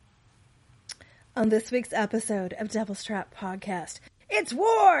On this week's episode of Devil's Trap Podcast, it's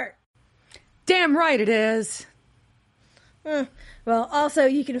war! Damn right it is. Well, also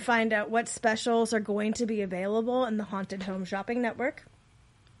you can find out what specials are going to be available in the Haunted Home Shopping Network.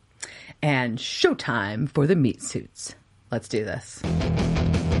 And showtime for the meat suits. Let's do this.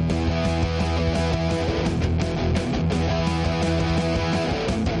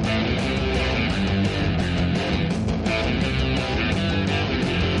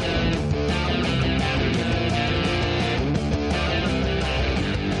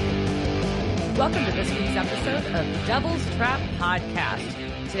 Welcome to this week's episode of Devil's Trap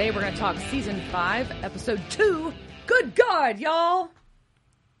Podcast. Today we're going to talk Season 5, Episode 2. Good God, y'all!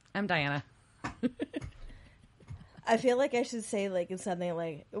 I'm Diana. I feel like I should say like something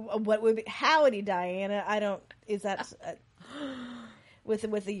like, what would be, howdy Diana, is that, with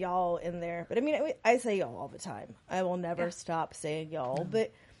the y'all in there. But I mean, I say y'all all the time. I will never stop saying y'all.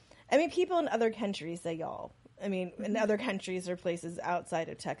 But I mean, people in other countries say y'all. I mean, in other countries or places outside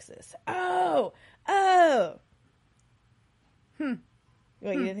of Texas. Oh. Well, you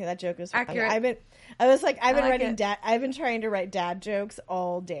didn't think that joke was funny? Accurate. I've been trying to write dad jokes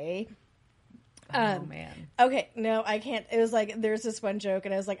all day. Oh, man. Okay, no, I can't. It was like, there's this one joke,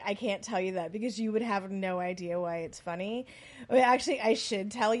 and I was like, I can't tell you that because you would have no idea why it's funny. But actually, I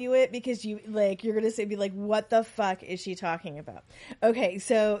should tell you it because you're going to be like, what the fuck is she talking about? Okay,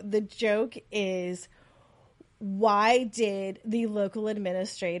 so the joke is, why did the local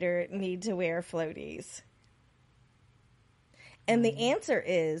administrator need to wear floaties? And the answer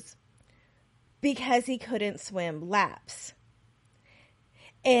is because he couldn't swim laps.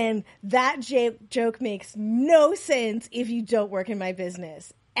 And that joke makes no sense if you don't work in my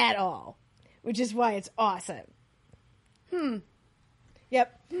business at all, which is why it's awesome.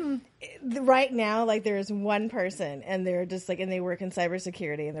 Yep. Right now, like, there is one person, and they're just like, and they work in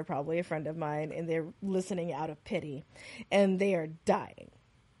cybersecurity, and they're probably a friend of mine, and they're listening out of pity, and they are dying.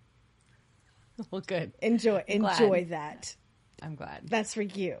 Well, good. Enjoy that. I'm glad. That's for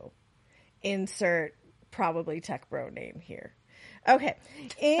you. Insert probably tech bro name here. Okay.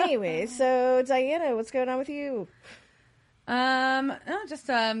 Anyway, so Diana, what's going on with you? I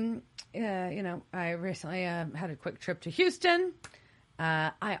recently had a quick trip to Houston.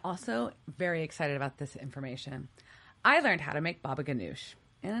 I also very excited about this information. I learned how to make baba ganoush.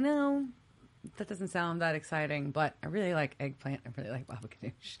 And I know that doesn't sound that exciting, but I really like eggplant. I really like baba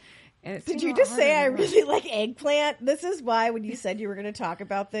ganoush. And did you just say I really like eggplant? This is why when you said you were going to talk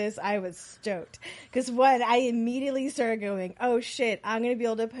about this, I was stoked. Because I immediately started going, oh shit, I'm going to be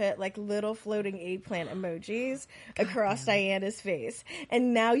able to put like little floating eggplant emojis across Diana's face.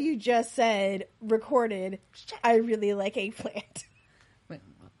 And now you just said, recorded, I really like eggplant.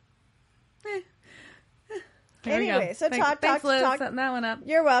 Anyway, so thanks, Liz, setting that one up.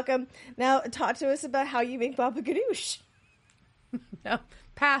 You're welcome. Now talk to us about how you make baba ganoush. No,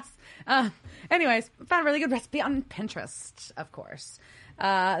 pass. Anyways, found a really good recipe on Pinterest, of course.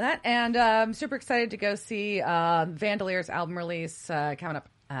 I'm super excited to go see Vandelier's album release coming up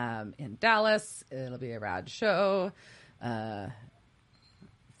in Dallas. It'll be a rad show. They're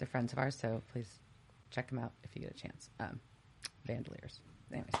friends of ours, so please check them out if you get a chance. Vandelier's.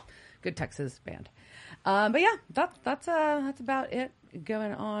 Anyways, good Texas band. But yeah, that's about it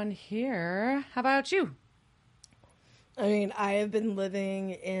going on here. How about you? I mean, I have been living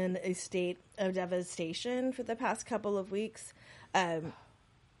in a state of devastation for the past couple of weeks.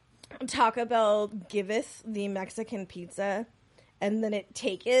 Taco Bell giveth the Mexican pizza, and then it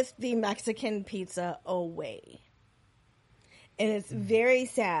taketh the Mexican pizza away. And it's very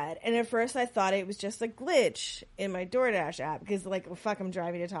sad. And at first I thought it was just a glitch in my DoorDash app because, like, well, fuck, I'm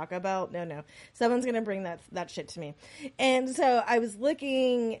driving to Taco Bell. No. Someone's going to bring that shit to me. And so I was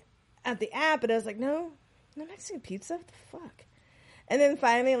looking at the app, and I was like, no Mexican pizza? What the fuck? And then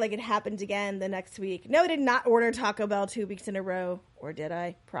finally, like, it happened again the next week. No, I did not order Taco Bell 2 weeks in a row. Or did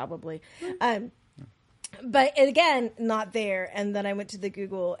I? Probably. But again, not there. And then I went to the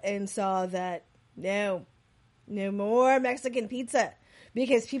Google and saw that, no more Mexican pizza.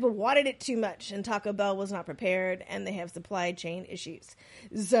 Because people wanted it too much, and Taco Bell was not prepared, and they have supply chain issues.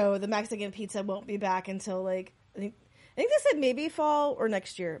 So the Mexican pizza won't be back until, like, I think they said maybe fall or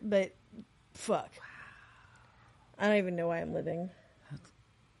next year. But fuck. Wow. I don't even know why I'm living.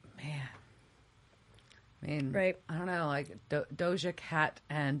 Man. I mean, right. I don't know, like Doja Cat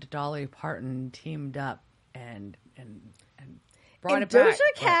and Dolly Parton teamed up and brought it back.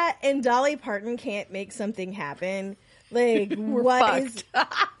 Doja Cat and Dolly Parton can't make something happen. Like, what fucked.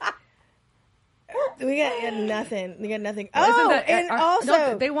 is... We got nothing. We got nothing. Isn't Oh, that- and also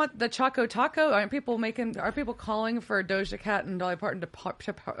don't they want the Choco Taco? Are people calling for Doja Cat and Dolly Parton to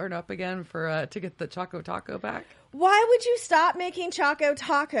partner up again for to get the Choco Taco back? why would you stop making Choco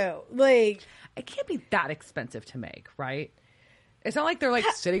Taco? Like, It can't be that expensive to make, right? It's not like they're like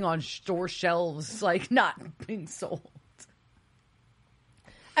sitting on store shelves, like not being sold.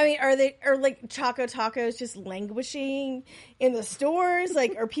 I mean, are like Choco Tacos just languishing in the stores?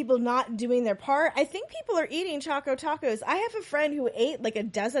 Like, are people not doing their part? I think people are eating Choco Tacos. I have a friend who ate like a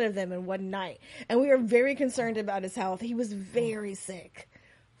dozen of them in one night, and we were very concerned about his health. He was very sick.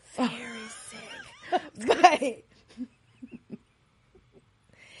 Very sick.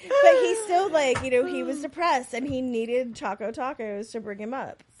 But he's still like, you know, he was depressed and he needed Choco Tacos to bring him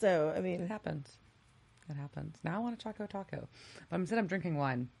up. So, I mean, It happens. It happens. Now I want a Choco Taco. But instead I'm drinking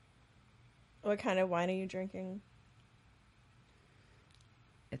wine. what kind of wine are you drinking?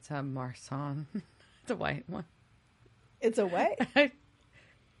 It's a Marsanne. It's a white one. It's a what?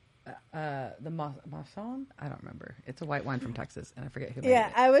 The Marsanne? I don't remember. It's a white wine from Texas, and I forget who made Yeah,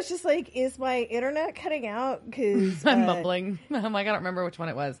 it. I was just like, is my internet cutting out? Because I'm mumbling. I'm like, I don't remember which one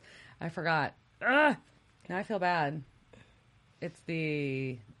it was. I forgot. Ugh. Now I feel bad. It's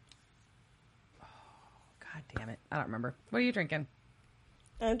the... Oh, God damn it. I don't remember. What are you drinking?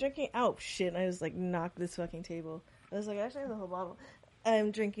 I'm drinking. Oh shit! I just like knocked this fucking table. I was like, I actually have the whole bottle. I'm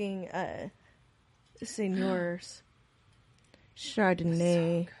drinking Seigneur's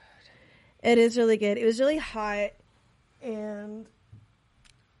Chardonnay. It is really good. It was really hot, and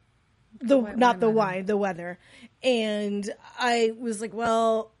the weather. And I was like,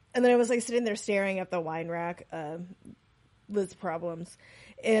 well, and then I was like sitting there staring at the wine rack. Liz problems.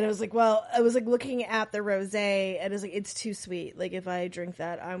 And I was like, well, I was like looking at the rosé, and I was like, it's too sweet. Like, if I drink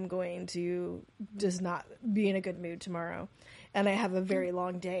that, I'm going to just not be in a good mood tomorrow. And I have a very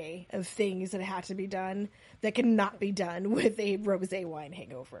long day of things that had to be done that cannot be done with a rosé wine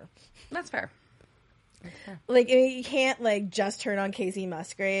hangover. That's fair. Like, I mean, you can't like just turn on Casey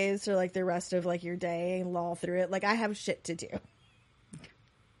Musgraves for like the rest of like your day and loll through it. Like, I have shit to do.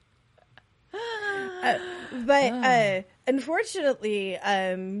 But unfortunately,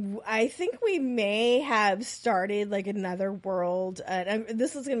 I think we may have started like another world. And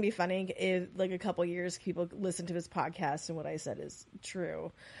this is going to be funny if like a couple years people listen to his podcast and what I said is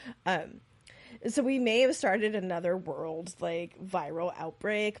true. So we may have started another world like viral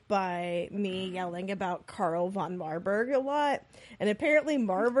outbreak by me yelling about Karl von Marburg a lot. And apparently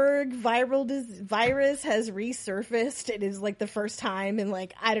Marburg virus has resurfaced. It is like the first time in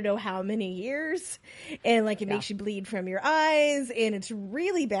like, I don't know how many years. And like it makes you bleed from your eyes and it's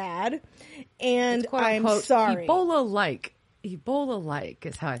really bad. And It's I'm sorry. Ebola-like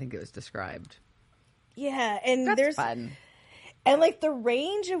is how I think it was described. Yeah. And That's there's fun. And, like, the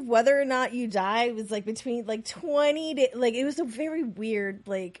range of whether or not you die was, like, between, like, 20 to, like, it was a very weird,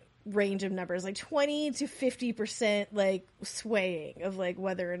 like, range of numbers. Like, 20 to 50%, like, swaying of, like,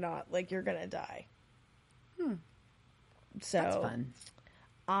 whether or not, like, you're gonna die. So, That's fun.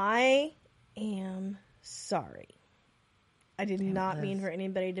 I am sorry. I did not Liz. mean for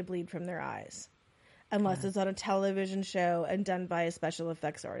anybody to bleed from their eyes. Unless it's on a television show and done by a special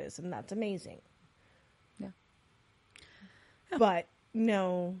effects artist, and that's amazing. But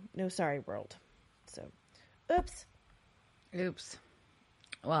no sorry world. So, Oops.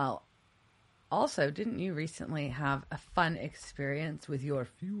 Well, also, didn't you recently have a fun experience with your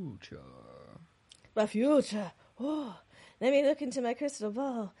future? My future. Oh, let me look into my crystal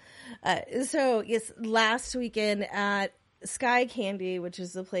ball. So, yes, last weekend at Sky Candy, which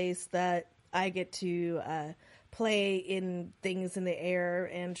is the place that I get to play in things in the air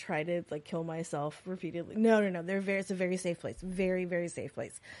and try to like kill myself repeatedly. No. It's a very safe place. Very, very safe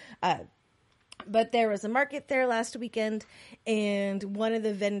place. But there was a market there last weekend, and one of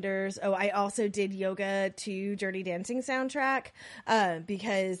the vendors, I also did yoga to Dirty Dancing soundtrack,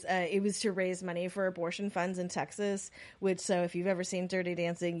 because it was to raise money for abortion funds in Texas, so if you've ever seen Dirty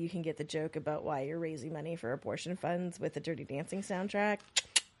Dancing, you can get the joke about why you're raising money for abortion funds with the Dirty Dancing soundtrack.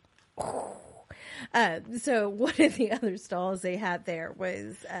 So one of the other stalls they had there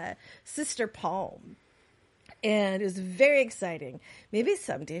was Sister Palm. And it was very exciting. Maybe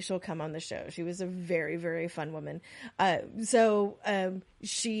someday she'll come on the show. She was a very, very fun woman. So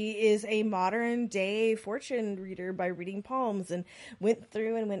she is a modern day fortune reader by reading palms, and went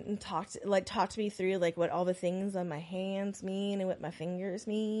and talked to me through like what all the things on my hands mean and what my fingers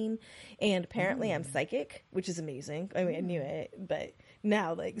mean. And apparently I'm psychic, which is amazing. I mean, I knew it, but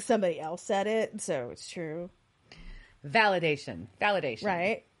now like somebody else said it, so it's true. Validation.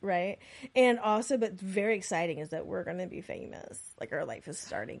 Right. And also, but very exciting is that we're going to be famous. Like, our life is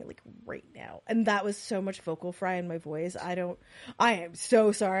starting, like, right now. And that was so much vocal fry in my voice. I am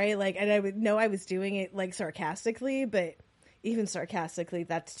so sorry. Like, and I would know I was doing it, like, sarcastically, but even sarcastically,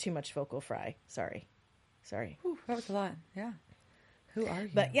 that's too much vocal fry. Sorry. Whew, that was a lot. Yeah. Who are you?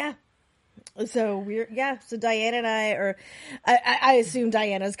 But yeah. So so Diana and I assume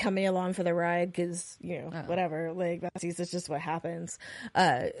Diana's coming along for the ride because, whatever, like, that's just what happens.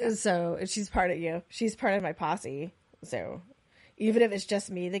 So she's part of my posse. So even if it's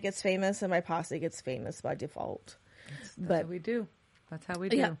just me that gets famous, and my posse gets famous by default. That's what we do. That's how we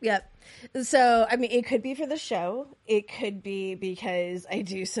do. Yep. So, I mean, it could be for the show. It could be because I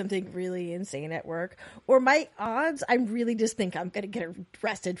do something really insane at work. Or my odds, I really just think I'm going to get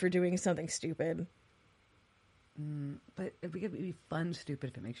arrested for doing something stupid. But it could be fun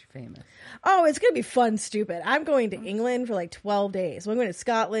stupid if it makes you famous. Oh, it's going to be fun stupid. I'm going to England for like 12 days. I'm going to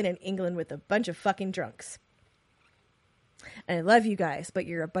Scotland and England with a bunch of fucking drunks. And I love you guys, but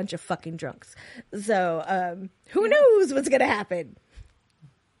you're a bunch of fucking drunks. So, who knows what's going to happen?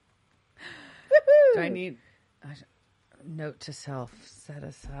 Do I need note to self, set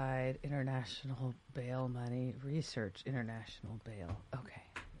aside international bail money, research international bail. Okay.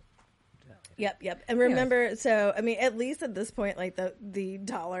 Yep. And remember, so, I mean, at least at this point, like, the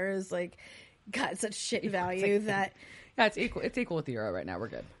dollar is, like, got such shit value that... Yeah, it's equal. It's equal with the euro right now. We're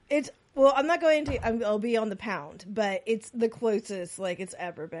good. Well, I'm not going to... I'll be on the pound, but it's the closest, like, it's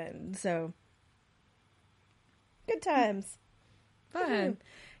ever been. So, good times. Fun.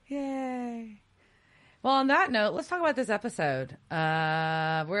 Yay. Well, on that note, let's talk about this episode.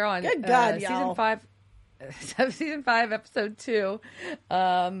 We're on Good God, season 5, episode 2.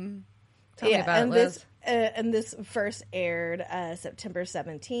 Tell me about it, Liz. And this first aired September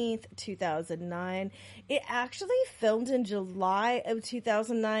 17th, 2009. It actually filmed in July of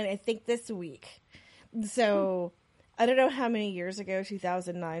 2009, I think this week. So, I don't know how many years ago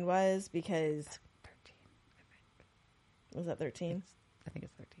 2009 was, because... 13. Was that 13? I think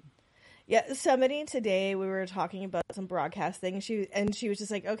it's 13. Yeah, somebody today, we were talking about some broadcasting, she was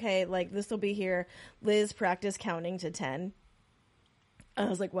just like, okay, like, this will be here. Liz, practice counting to 10. I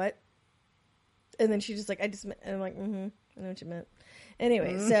was like, what? And then she just like, and I'm like, I know what you meant.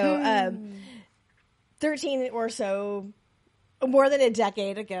 Anyway, so 13 or so, more than a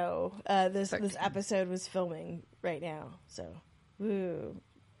decade ago, this episode was filming right now. So, woo.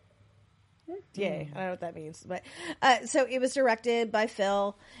 Yay. I don't know what that means. But so it was directed by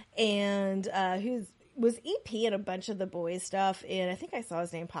Phil, and who was EP in a bunch of the boys stuff, and I think I saw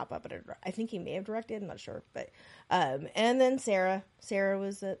his name pop up, but I think he may have directed, I'm not sure. But and then Sarah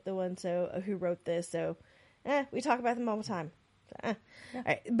was the one who wrote this, so we talk about them all the time. All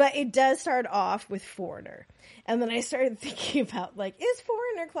right. But it does start off with Foreigner, and then I started thinking about, like, is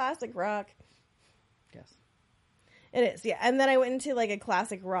Foreigner classic rock? Yes. It is, yeah. And then I went into, like, a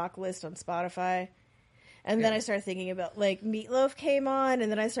classic rock list on Spotify. And then I started thinking about, like, Meatloaf came on.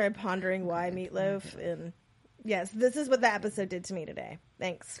 And then I started pondering why Meatloaf. And, yes, this is what the episode did to me today.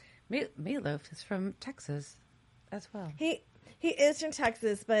 Thanks. Meatloaf is from Texas as well. He is from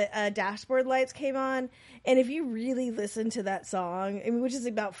Texas, but Dashboard Lights came on. And if you really listen to that song, I mean, which is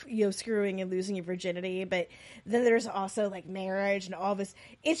about, screwing and losing your virginity. But then there's also, like, marriage and all this.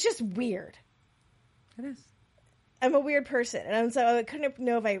 It's just weird. It is. I'm a weird person, and so I couldn't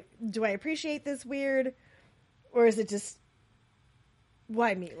know if do I appreciate this weird, or is it just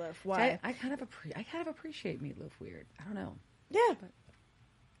why Meatloaf? Why I kind of appreciate Meatloaf weird. I don't know. Yeah.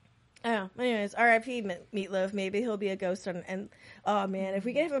 Oh, anyways, R.I.P. Meatloaf. Maybe he'll be a ghost on. And oh man, if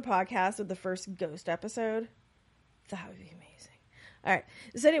we could have a podcast with the first ghost episode, that would be amazing. All right.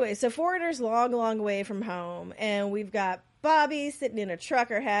 So anyway, so Foreigner's long way from home, and we've got Bobby sitting in a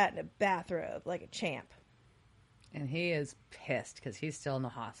trucker hat and a bathrobe like a champ. And he is pissed because he's still in the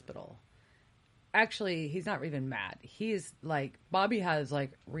hospital. Actually, he's not even mad. He's like, Bobby has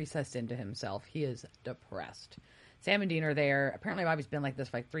like recessed into himself. He is depressed. Sam and Dean are there. Apparently Bobby's been like this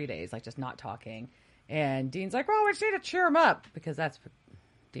for like 3 days, like just not talking. And Dean's like, well, we just need to cheer him up, because that's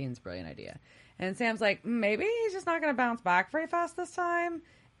Dean's brilliant idea. And Sam's like, maybe he's just not going to bounce back very fast this time.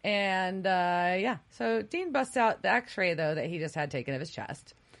 And so Dean busts out the x-ray, though, that he just had taken of his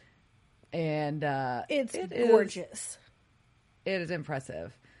chest. And it's gorgeous. It is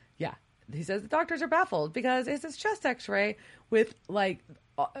impressive. Yeah. He says the doctors are baffled because it's his chest x-ray with in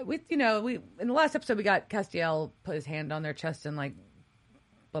the last episode we got Castiel put his hand on their chest and like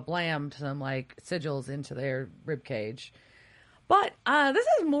blammed some like sigils into their rib cage. But this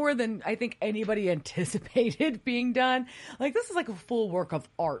is more than I think anybody anticipated being done. Like, this is like a full work of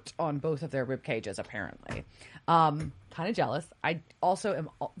art on both of their rib cages, apparently. Kind of jealous. I also am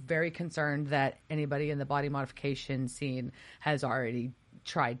very concerned that anybody in the body modification scene has already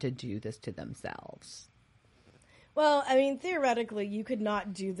tried to do this to themselves. Well, I mean, theoretically, you could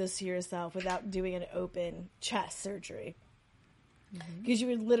not do this to yourself without doing an open chest surgery. Because you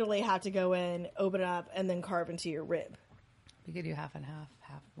would literally have to go in, open it up, and then carve into your rib. We could do half and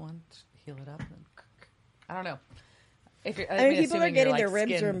half one, heal it up, and then I don't know. If you're, I mean, people are getting their like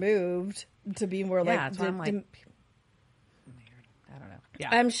ribs removed to be more like... that's why I'm like, weird. I don't know. Yeah,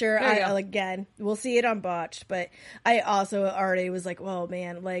 I'm sure. There you Again, we'll see it on Botched, but I also already was like, well,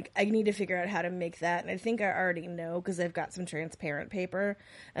 man, like, I need to figure out how to make that. And I think I already know because I've got some transparent paper,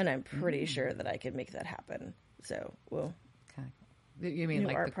 and I'm pretty sure that I can make that happen. So, well... You mean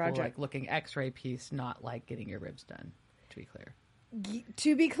like art the cool, project. like looking X-ray piece, not like getting your ribs done. To be clear.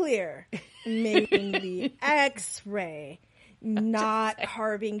 To be clear, making the X-ray, not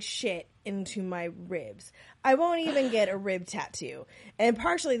carving shit into my ribs. I won't even get a rib tattoo, and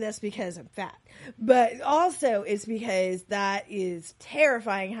partially that's because I'm fat, but also it's because that is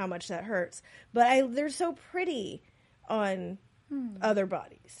terrifying how much that hurts. But they're so pretty on other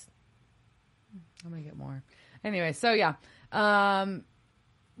bodies. I'm gonna get more. Anyway, so yeah.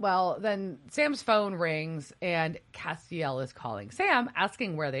 Well, then Sam's phone rings and Castiel is calling Sam,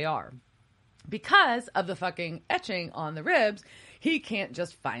 asking where they are. Because of the fucking etching on the ribs, he can't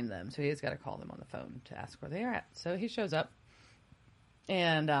just find them. So he's got to call them on the phone to ask where they are at. So he shows up.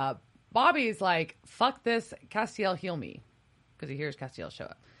 And Bobby's like, fuck this, Castiel, heal me. Because he hears Castiel show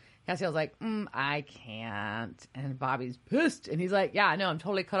up. Castiel's like, I can't. And Bobby's pissed. And he's like, yeah, no, I'm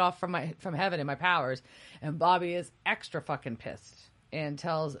totally cut off from heaven and my powers. And Bobby is extra fucking pissed and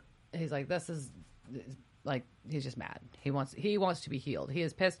he's like, this is like, he's just mad. He wants to be healed. He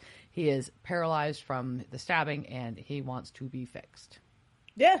is pissed. He is paralyzed from the stabbing and he wants to be fixed.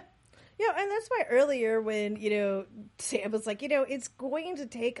 Yeah. Yeah. And that's why earlier when, Sam was like, it's going to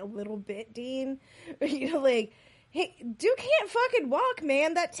take a little bit, Dean, like, hey, dude can't fucking walk,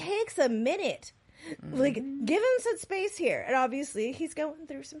 man. That takes a minute. Like, give him some space here. And obviously, he's going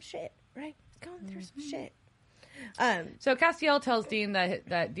through some shit, right? He's going through some shit. So Castiel tells Dean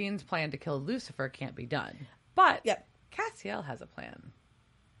that Dean's plan to kill Lucifer can't be done. But Castiel has a plan.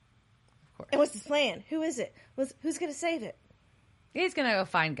 Of course. And what's his plan? Who is it? Who's going to save it? He's going to go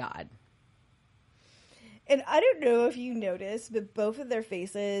find God. And I don't know if you noticed, but both of their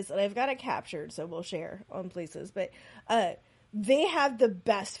faces, and I've got it captured, so we'll share on places, but they have the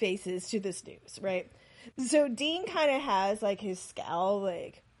best faces to this news, right? So Dean kind of has, like, his scowl,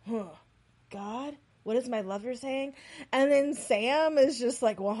 like, God? What is my lover saying? And then Sam is just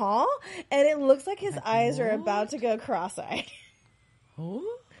like, well, huh? And it looks like his eyes are about to go cross-eyed.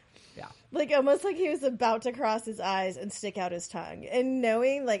 Oh? Yeah. Like, almost like he was about to cross his eyes and stick out his tongue. And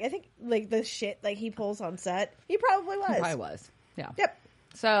knowing, like, I think, like, the shit, like, he pulls on set, he probably was. He probably was. Yeah. Yep.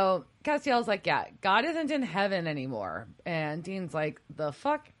 So Castiel's like, yeah, God isn't in heaven anymore. And Dean's like, the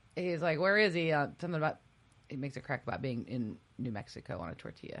fuck? He's like, where is he? Something about, he makes a crack about being in New Mexico on a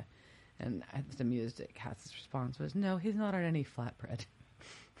tortilla. And I was amused at Cass's response was, no, he's not on any flatbread.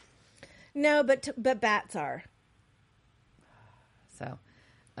 No, but bats are. So,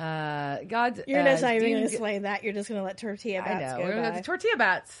 God's... You're just not even going to explain that. You're just going to let tortilla bats go by. The tortilla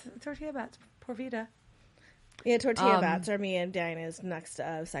bats. Tortilla bats. Por vida. Yeah, tortilla bats are me and Dinah's next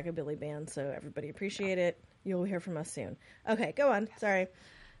Psychobilly band, so everybody appreciate it. You'll hear from us soon. Okay, go on. Sorry.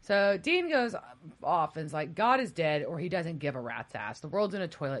 So Dean goes off and is like, God is dead or he doesn't give a rat's ass. The world's in a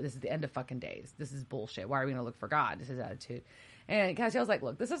toilet. This is the end of fucking days. This is bullshit. Why are we going to look for God? This is his attitude. And Castiel's like,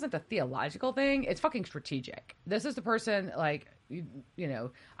 look, this isn't a theological thing. It's fucking strategic. This is the person, like, you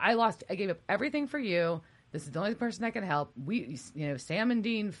know, I gave up everything for you. This is the only person that can help. Sam and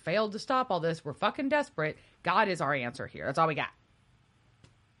Dean failed to stop all this. We're fucking desperate. God is our answer here. That's all we got.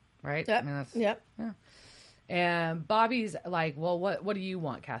 Right? Yep. I mean, Yep. Yeah. And Bobby's like, well, what do you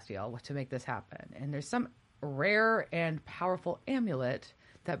want, Castiel, to make this happen? And there's some rare and powerful amulet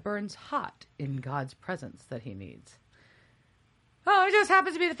that burns hot in God's presence that he needs. Oh, it just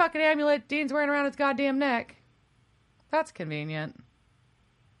happens to be the fucking amulet Dean's wearing around his goddamn neck. That's convenient.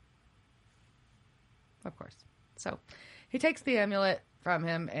 Of course. So he takes the amulet from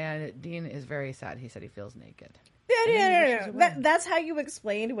him, and Dean is very sad. He said he feels naked. No. That's how you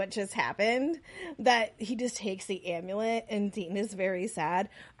explained what just happened. That he just takes the amulet, and Dean is very sad.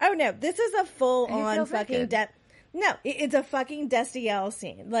 Oh no, this is a full-on fucking No, it's a fucking Destiel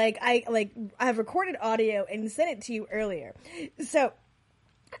scene. I've recorded audio and sent it to you earlier. So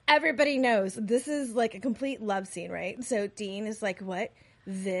everybody knows this is like a complete love scene, right? So Dean is like, what?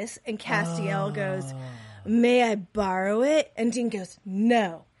 This? And Castiel goes, may I borrow it? And Dean goes,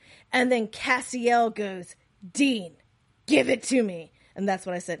 no. And then Castiel goes, Dean, give it to me. And that's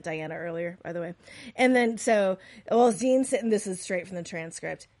what I sent Diana earlier, by the way. And then Dean's sitting, this is straight from the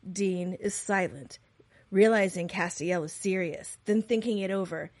transcript. Dean is silent, realizing Castiel is serious. Then thinking it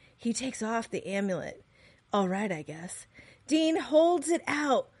over, he takes off the amulet. All right, I guess. Dean holds it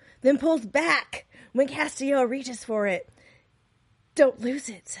out, then pulls back when Castiel reaches for it. Don't lose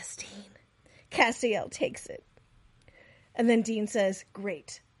it, says Dean. Castiel takes it. And then Dean says,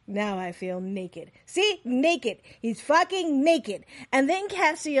 great. Now I feel naked. See? Naked. He's fucking naked. And then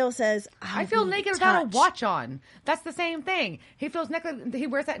Castiel says, I feel naked without a watch on. That's the same thing. He feels naked. He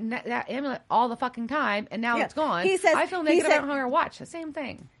wears that amulet all the fucking time, and now it's gone. He says, I feel naked without having a watch. The same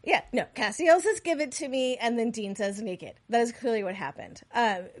thing. Yeah, no. Castiel says, give it to me, and then Dean says, naked. That is clearly what happened.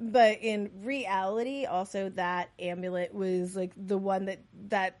 But in reality, also, that amulet was like the one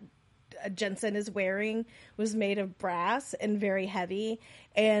that Jensen is wearing was made of brass and very heavy,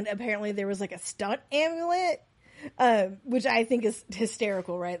 and apparently there was like a stunt amulet, which I think is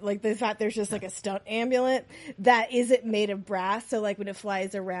hysterical, right? Like the fact there's just like a stunt amulet that isn't made of brass, so like when it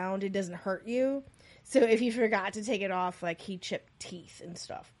flies around it doesn't hurt you. So if you forgot to take it off, like he chipped teeth and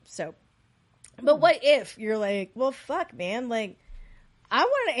stuff. So but what if you're like, well fuck man, like I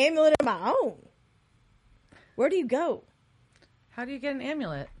want an amulet of my own. Where do you go? How do you get an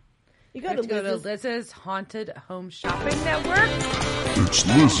amulet? You go to Liz's Haunted Home Shopping Network. It's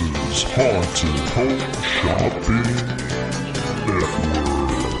Liz's Haunted Home Shopping Network.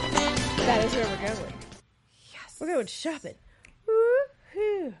 That is where we're going. Yes. We're going shopping.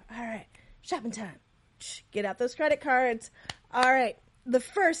 Woo-hoo. All right. Shopping time. Get out those credit cards. All right. The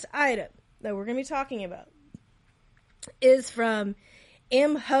first item that we're going to be talking about is from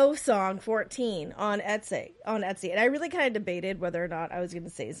Imho Song 14 on Etsy. And I really kind of debated whether or not I was going to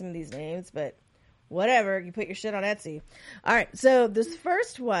say some of these names, but whatever. You put your shit on Etsy. All right. So this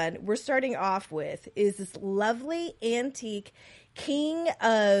first one we're starting off with is this lovely antique king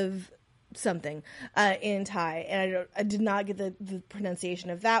of something in Thai. And I did not get the pronunciation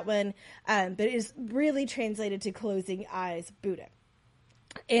of that one, but it is really translated to closing eyes Buddha.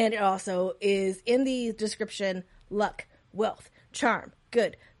 And it also is in the description, luck, wealth, charm,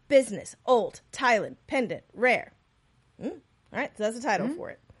 good, business, old, Thailand, pendant, rare. All right, so that's the title for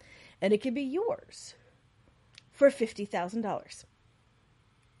it. And it could be yours for $50,000.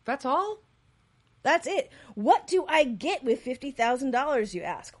 That's all? That's it. What do I get with $50,000, you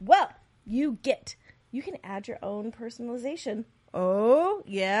ask? Well, you can add your own personalization. Oh,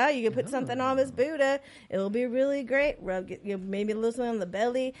 yeah, you can put something on this Buddha. It'll be really great. Maybe a little something on the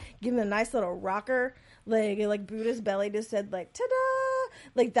belly. Give him a nice little rocker. Like Buddha's belly just said, like, ta-da!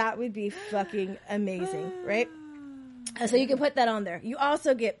 Like, that would be fucking amazing, right? So you can put that on there. You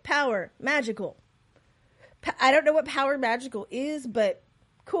also get power, magical. I don't know what power magical is, but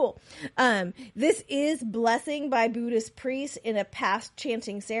cool. This is blessing by Buddhist priests in a past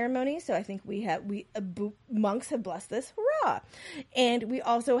chanting ceremony. So I think monks have blessed this. Hurrah! And we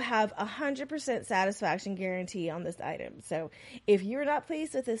also have 100% satisfaction guarantee on this item. So if you're not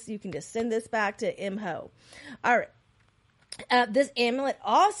pleased with this, you can just send this back to Imho. All right. This amulet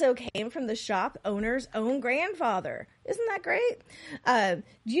also came from the shop owner's own grandfather. Isn't that great?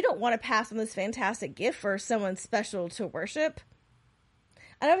 You don't want to pass on this fantastic gift for someone special to worship.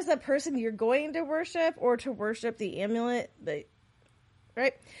 I know it's the person you're going to worship or to worship the amulet, but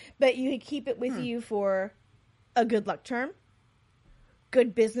right? But you can keep it with you for a good luck charm,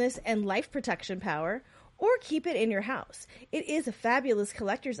 good business and life protection power, or keep it in your house. It is a fabulous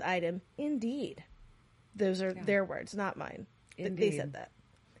collector's item indeed. Those are their words, not mine. Indeed. They said that.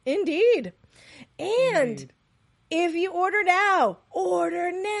 Indeed. And if you order now,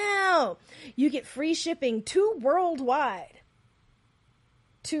 you get free shipping to worldwide.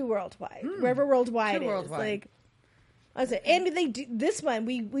 Wherever worldwide is. Like, I said, and they do this one.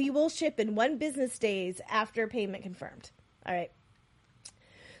 We will ship in 1 business days after payment confirmed. All right.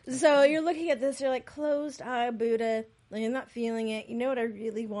 So you're looking at this. You're like, closed eye Buddha. Like, I'm not feeling it. You know what I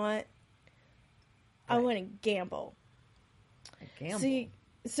really want? I want to gamble.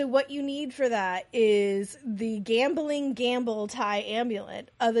 So what you need for that is the Gamble Thai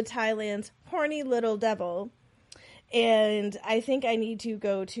amulet of the Thailand's horny little devil. And I think I need to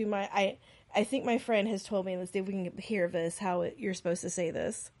go to I think my friend has told me, let's see if we can hear this, you're supposed to say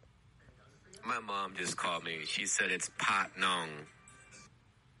this. My mom just called me. She said it's Pat Nong.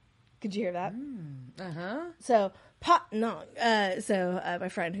 Could you hear that? Uh-huh. So, Patnang. My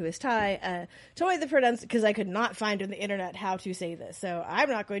friend who is Thai told me the pronounce because I could not find on the internet how to say this. So I'm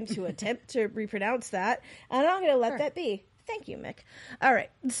not going to attempt to repronounce that. And I'm not going to let that be. Thank you, Mick. All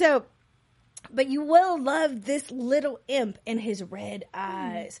right. So, but you will love this little imp and his red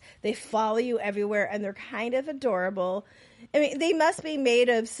eyes. They follow you everywhere and they're kind of adorable. I mean, they must be made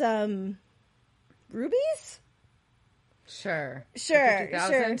of some rubies? Sure. Sure.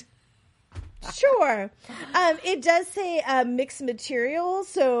 It does say mixed material.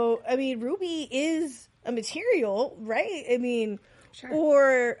 So, I mean, ruby is a material, right? I mean, Sure.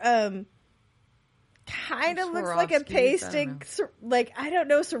 or kind of looks like a Swarovskis, pasting, I don't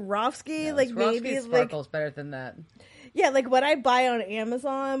know, Swarovski, No, maybe Swarovski sparkles better than that. yeah, like what I buy on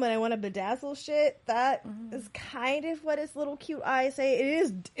Amazon when I want to bedazzle shit. That is kind of what his little cute eyes say.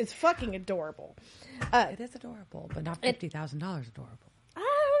 It's fucking adorable. It is adorable, but not $50,000 adorable.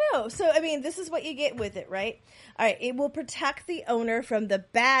 I don't know. So, I mean, this is what you get with it, right? All right. It will protect the owner from the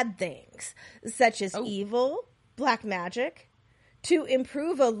bad things, such as evil, black magic, to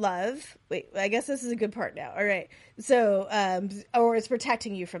improve a love. Wait, I guess this is a good part now. All right. So, or it's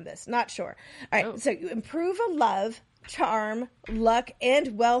protecting you from this. Not sure. All right. So, you improve a love, charm, luck,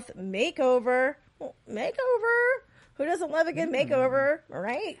 and wealth makeover. Well, makeover? Who doesn't love a good makeover? All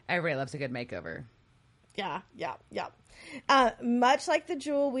right. Everybody loves a good makeover. Yeah. Much like the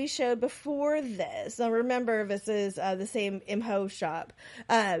jewel we showed before this. Now remember, this is the same Imho shop.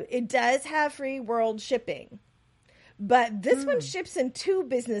 It does have free world shipping. But this one ships in 2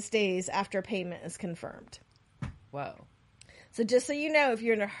 business days after payment is confirmed. Whoa. So just so you know, if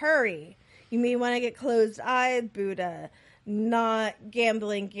you're in a hurry, you may want to get closed-eyed Buddha, not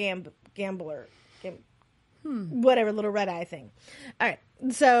gambler. Whatever, little red eye thing. All right.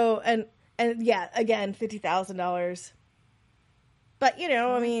 So, and yeah, again, $50,000. But,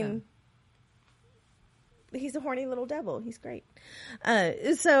 I mean, he's a horny little devil. He's great.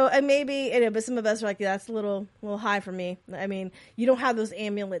 So, and maybe, but some of us are like, that's a little high for me. I mean, you don't have those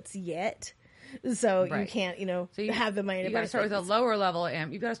amulets yet. So you can't, so you have the money to buy. You got to start with a lower level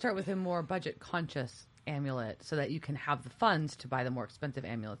you got to start with a more budget conscious amulet so that you can have the funds to buy the more expensive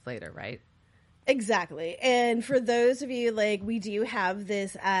amulets later, right? Exactly. And for those of you, we do have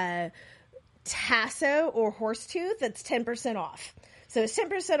this tasso or horse tooth that's 10% off. So it's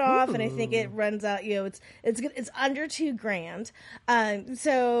 10% off, and I think it runs out. It's good. It's under $2,000.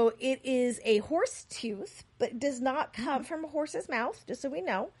 So it is a horse tooth, but it does not come from a horse's mouth. Just so we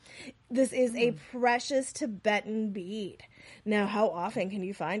know, this is a precious Tibetan bead. Now, how often can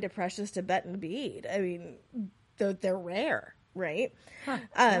you find a precious Tibetan bead? I mean, they're rare, right? Huh.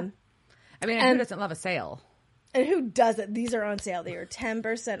 I mean, who doesn't love a sale? And who doesn't? These are on sale. They are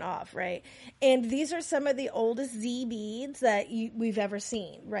 10% off, right? And these are some of the oldest Z beads that we've ever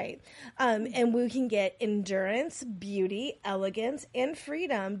seen, right? And we can get endurance, beauty, elegance, and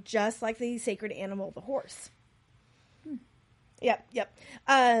freedom, just like the sacred animal, the horse. Yep.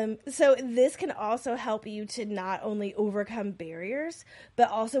 So this can also help you to not only overcome barriers, but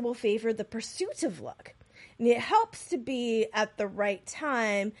also will favor the pursuit of luck. And it helps to be at the right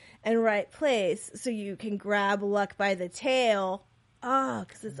time and right place so you can grab luck by the tail. Oh,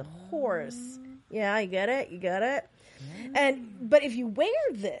 because it's a horse. Yeah, you get it? Yeah. But if you wear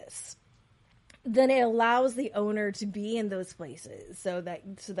this, then it allows the owner to be in those places so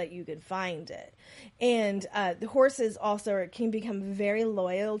that you can find it. And the horses also can become very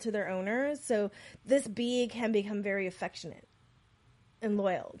loyal to their owners. So this bead can become very affectionate and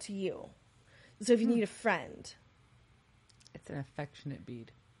loyal to you. So if you need a friend. It's an affectionate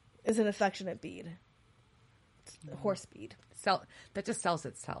bead. It's an affectionate bead. It's a horse bead. That just sells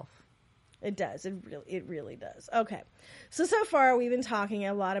itself. It does. It really does. Okay. So far we've been talking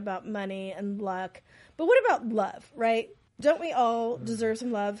a lot about money and luck. But what about love, right? Don't we all deserve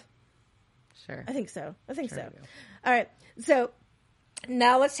some love? Sure. I think so. Sure. All right. So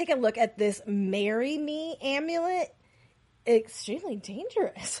now let's take a look at this Marry Me amulet. Extremely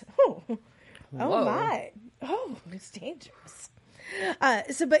dangerous. Oh my. Oh, it's dangerous. But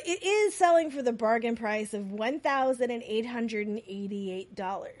it is selling for the bargain price of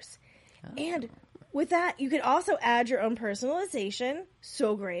 $1,888. And with that, you can also add your own personalization.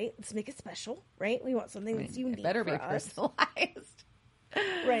 So great. Let's make it special, right? We want something that's unique. It better for be us. Personalized.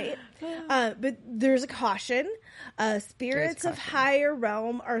 Right. But there's a caution. Spirits of higher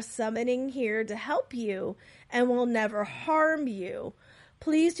realm are summoning here to help you and will never harm you.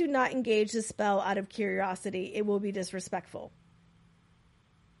 Please do not engage the spell out of curiosity. It will be disrespectful.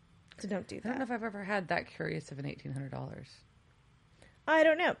 So don't do that. I don't know if I've ever had that curious of an $1,800. I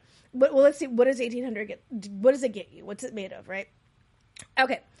don't know. But, well, let's see. What does $1,800 get? What does it get you? What's it made of, right?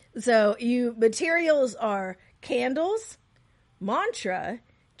 Okay. So materials are candles, mantra,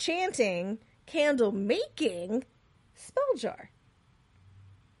 chanting, candle making, spell jar.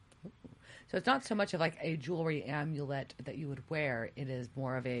 So it's not so much of like a jewelry amulet that you would wear. It is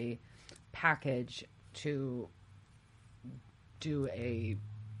more of a package to do a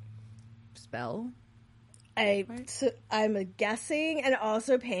spell. I'm guessing and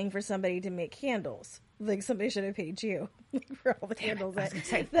also paying for somebody to make candles. Like somebody should have paid you for all the candles that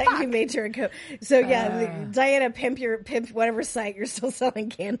you made during COVID. So yeah, Diana, pimp whatever site you're still selling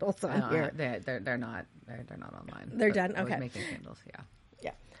candles on here. They're not online. They're done. I was Okay, making candles. Yeah.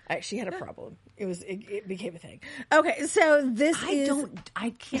 She had a problem. It became a thing. Okay, so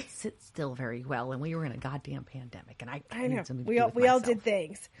I can't sit still very well, and we were in a goddamn pandemic, and I know need we all did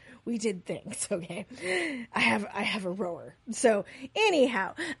things. We did things. Okay, I have a rower. So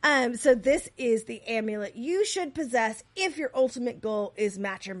anyhow, so this is the amulet you should possess if your ultimate goal is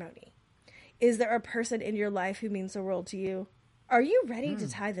matrimony. Is there a person in your life who means the world to you? Are you ready to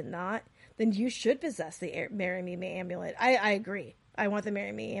tie the knot? Then you should possess the Marry Me amulet. I agree. I want the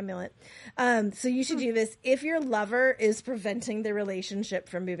Marry Me amulet. So you should do this if your lover is preventing the relationship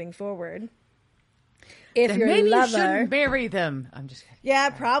from moving forward. If then your maybe lover, you shouldn't marry them. I'm just kidding. yeah,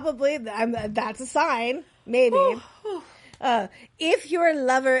 probably. That's a sign. Maybe. If your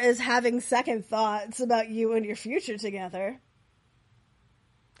lover is having second thoughts about you and your future together,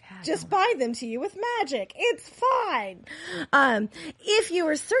 just bind them to you with magic. It's fine. If you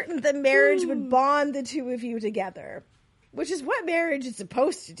are certain that marriage would bond the two of you together, which is what marriage is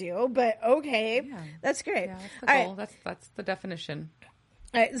supposed to do, but okay, that's great. Yeah, that's the goal. Right. That's the definition.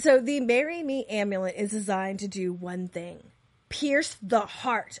 All right, so the Marry Me amulet is designed to do one thing: pierce the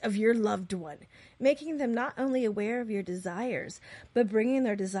heart of your loved one, making them not only aware of your desires, but bringing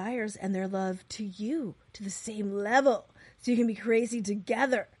their desires and their love to you to the same level, so you can be crazy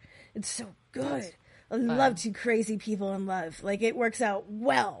together. It's so good. I love two crazy people in love. Like, it works out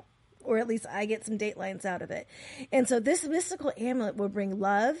well. Or at least I get some datelines out of it. And so this mystical amulet will bring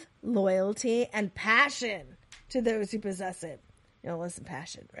love, loyalty, and passion to those who possess it. Less than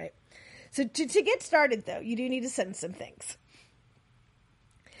passion, right? So to get started, though, you do need to send some things.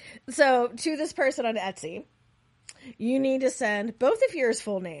 So to this person on Etsy, you need to send both of yours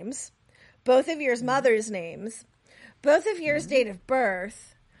full names, both of yours mother's names, both of yours date of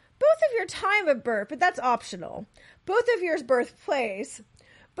birth, both of your time of birth, but that's optional, both of yours birthplace,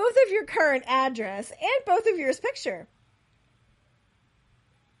 both of your current address, and both of yours picture.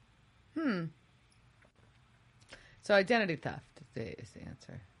 So identity theft is the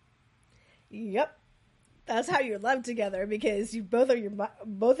answer. Yep. That's how you're left together, because both of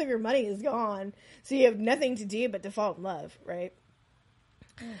your money is gone, so you have nothing to do but to fall in love, right?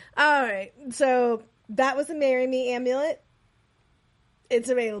 All right. So that was the Marry Me amulet. It's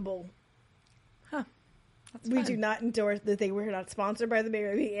available. We do not endorse that we're not sponsored by the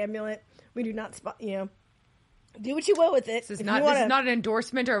Marry Me amulet. We do not, do what you will with it. This is not an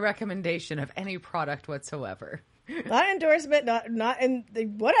endorsement or a recommendation of any product whatsoever. Not an endorsement, not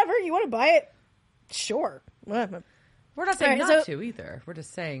whatever. You want to buy it? Sure. Whatever. We're not saying not to either. We're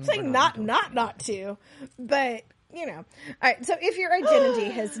just saying not to. But, All right. So if your identity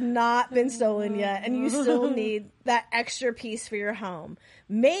has not been stolen yet and you still need that extra piece for your home,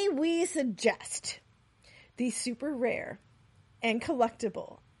 may we suggest the super rare and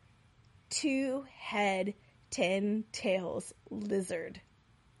collectible 2-head 10 tails lizard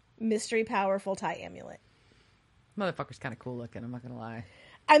mystery powerful tie amulet. Motherfucker's kind of cool looking, I'm not gonna lie.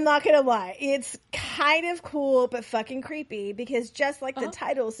 It's kind of cool but fucking creepy, because just like the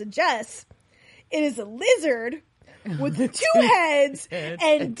title suggests, it is a lizard with 2 heads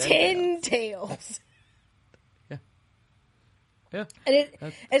and 10 tails. Yeah. And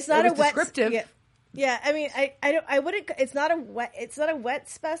it's not a wet descriptive. Yeah, I mean, I wouldn't. It's not a wet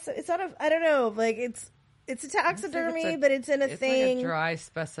specimen. It's not a. I don't know. Like it's a taxidermy, but it's in a thing. Like a dry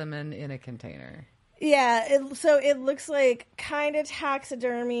specimen in a container. Yeah, so it looks like kind of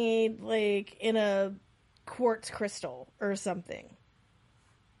taxidermy, like in a quartz crystal or something.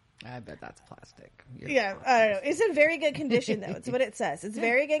 I bet that's plastic. I don't know. It's in very good condition, though. It's what it says. It's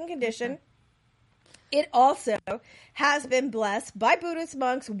very good condition. It also has been blessed by Buddhist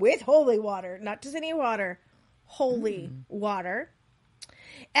monks with holy water. Not just any water. Holy water.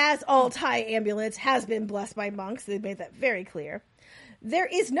 As all tie amulets has been blessed by monks. They've made that very clear. There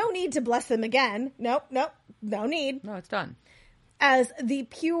is no need to bless them again. Nope. No need. No, it's done. As the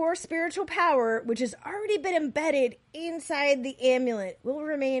pure spiritual power, which has already been embedded inside the amulet, will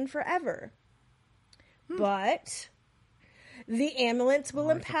remain forever. But the amulets will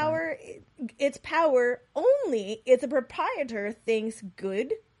empower its power only if the proprietor thinks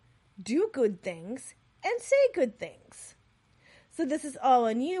good, do good things, and say good things. So this is all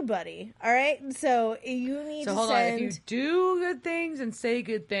on you, buddy. All right? So you need to hold send... on. If you do good things and say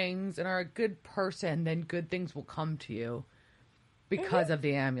good things and are a good person, then good things will come to you because of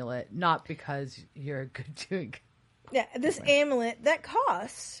the amulet, not because you're good doing. Yeah, this amulet that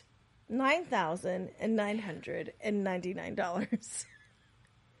costs $9,999.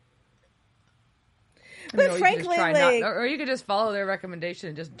 But frankly, like... or you could just follow their recommendation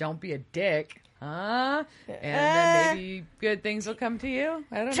and just don't be a dick. Huh? And then maybe good things will come to you.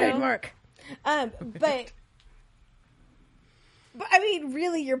 I don't know. Trademark. But I mean,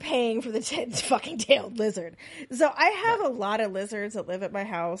 really, you're paying for the fucking tailed lizard. So I have a lot of lizards that live at my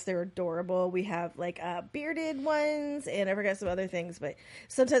house. They're adorable. We have like bearded ones, and I forgot some other things. But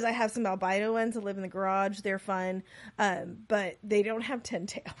sometimes I have some albino ones that live in the garage. They're fun, but they don't have 10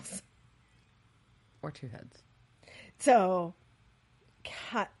 tails or 2 heads. So,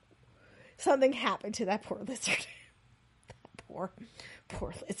 God, something happened to that poor lizard. Poor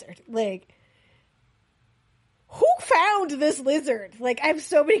lizard. Like, who found this lizard? Like, I have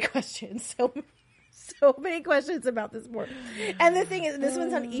so many questions. So many questions about this board. And the thing is, this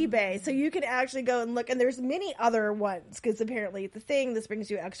one's on eBay, so you can actually go and look. And there's many other ones, because apparently this brings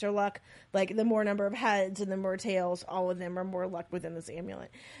you extra luck. Like, the more number of heads and the more tails, all of them are more luck within this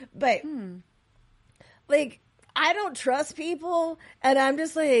amulet. But, like, I don't trust people, and I'm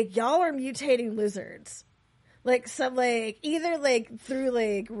just like, y'all are mutating lizards. Like, some, like, either, like, through,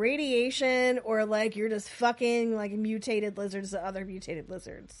 like, radiation, or, like, you're just fucking, like, mutated lizards to other mutated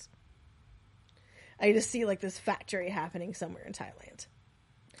lizards. I just see, like, this factory happening somewhere in Thailand.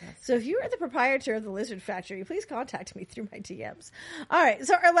 So if you are the proprietor of the lizard factory, please contact me through my DMs. All right,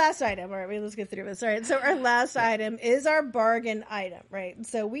 so our last item. All right, let's get through this. All right, so our last item is our bargain item, right?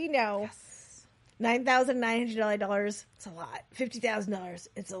 So we know... Yes. $9,900, it's a lot. $50,000,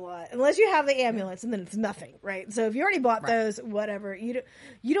 it's a lot. Unless you have the ambulance, and then it's nothing, right? So if you already bought those, whatever, you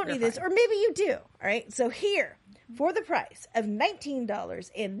don't need this, or maybe you do, all right? So here, for the price of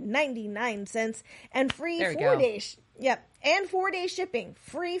 $19.99 and free 4-day, and 4-day shipping,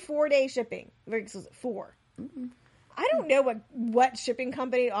 free 4-day shipping. Very exclusive, 4. Mm-hmm. I don't know what shipping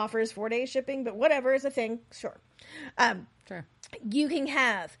company offers 4-day shipping, but whatever is a thing, sure. Sure. You can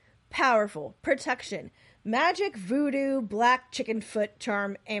have powerful protection magic voodoo black chicken foot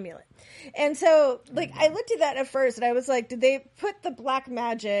charm amulet. And so, like, I looked at that at first and I was like, did they put the black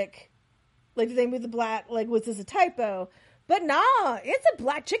magic, like, did they move the black, like, was this a typo? But nah, it's a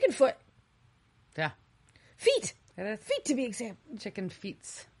black chicken foot. Yeah. Feet. It is. Feet, to be exact. Chicken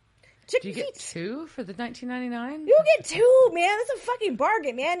feet. Chicken Do you get 2 for the $19.99? You get 2, man. That's a fucking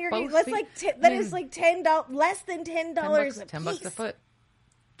bargain, man. That's feet? like that is like $10, less than $10 a piece. $10 a foot.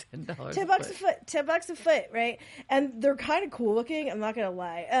 $10 $10 a foot, right? And they're kind of cool looking, I'm not gonna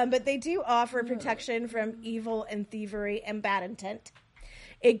lie, but they do offer protection from evil and thievery and bad intent.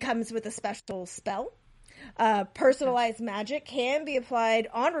 It comes with a special spell. Personalized magic can be applied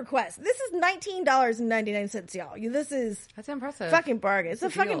on request. This is $19.99, y'all. That's impressive. Fucking bargain. It's a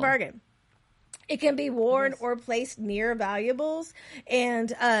fucking bargain. It can be worn or placed near valuables,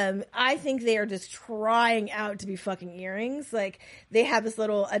 and I think they are just trying out to be fucking earrings. Like, they have this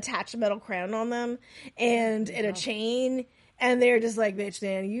little attached metal crown on them, and a chain, and they're just like, bitch,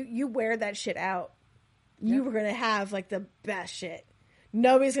 man, you wear that shit out, you were gonna have like the best shit.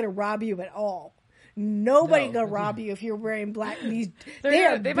 Nobody's gonna rob you at all. Nobody's gonna rob you if you're wearing black. They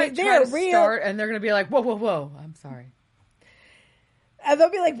might try to start, and they're gonna be like, whoa, I'm sorry. And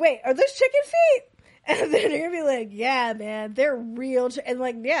they'll be like, wait, are those chicken feet? And then they're going to be like, yeah, man, they're real. And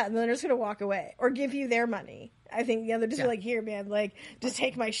like, yeah, and then they're just going to walk away or give you their money. I think, they're just like, here, man, like, just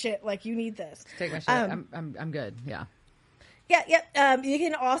take my shit. Like, you need this. Take my shit. I'm good. Yeah. Yeah. You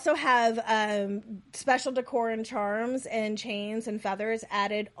can also have special decor and charms and chains and feathers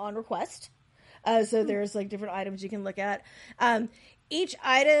added on request. So there's like different items you can look at. Each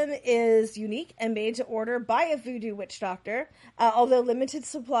item is unique and made to order by a voodoo witch doctor, although limited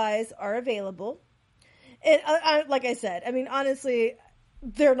supplies are available. And like I said, I mean, honestly,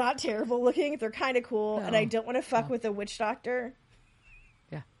 they're not terrible looking. They're kind of cool, and I don't want to fuck with a witch doctor.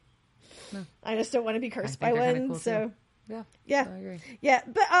 Yeah. No. I just don't want to be cursed by one. Cool so, too. Yeah. I agree. Yeah,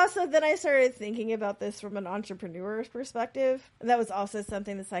 but also then I started thinking about this from an entrepreneur's perspective. And that was also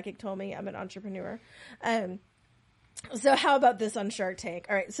something the psychic told me. I'm an entrepreneur. So how about this on Shark Tank?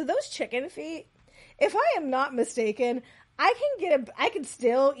 All right, so those chicken feet, if I am not mistaken, I can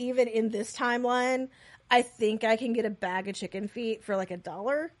still, even in this timeline, I think I can get a bag of chicken feet for like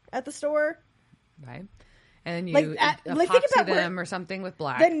 $1 at the store. Right. And you think epoxy them or something with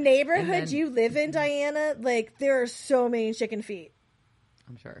black. The neighborhood you live in, Diana, like, there are so many chicken feet.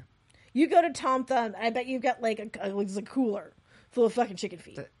 I'm sure. You go to Tom Thumb, I bet you've got like a cooler full of fucking chicken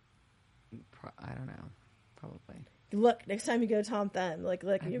feet. I don't know. Probably. Look, next time you go to Tom Thumb, look,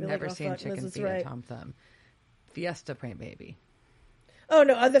 I've you'll be never like, oh, seen fuck, chicken Liz is feet right. at Tom Thumb. Fiesta Paint Baby. Oh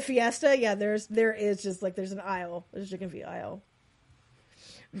no, the Fiesta, yeah, there is just like there's an aisle, there's a chicken feet aisle.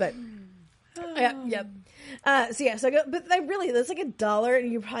 But yep. So I go, but they really, that's like $1,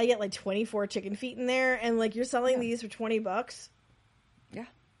 and you probably get like 24 chicken feet in there, and like you're selling these for $20. Yeah,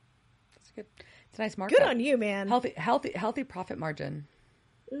 that's good. It's a nice markup. Good on you, man. Healthy profit margin.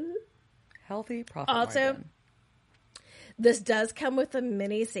 Mm-hmm. Healthy profit Also, margin. this does come with a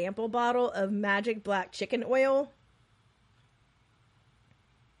mini sample bottle of Magic Black Chicken Oil.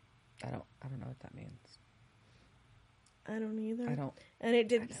 I don't know what that means. I don't either. I don't. And it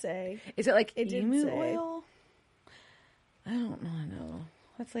didn't say. Is it like It didn't emu say. oil? I don't know.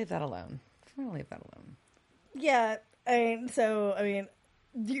 Let's leave that alone. I'm gonna leave that alone. Yeah, I mean,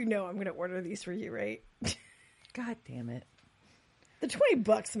 you know I'm going to order these for you, right? God damn it. The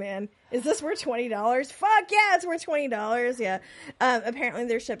 $20, man. Is this worth $20? Fuck yeah, it's worth $20. Yeah. Apparently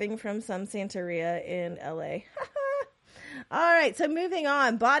they're shipping from some Santeria in LA. All right, so moving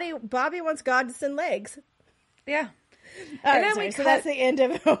on. Bobby wants God to send legs. Yeah. All And right, then so that's the end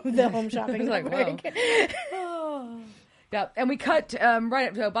of the home shopping. It's like, network. Yeah, and we cut right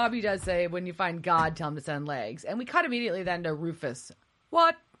up to Bobby does say, when you find God, tell him to send legs. And we cut immediately then to Rufus.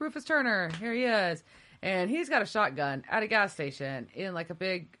 What? Rufus Turner. Here he is. And he's got a shotgun at a gas station in like a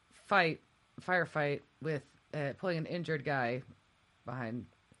big firefight with pulling an injured guy behind.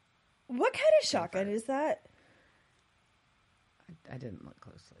 What kind of shotgun is that? I didn't look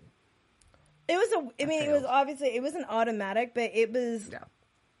closely. It was it was obviously, it was an automatic, but it was, Yeah.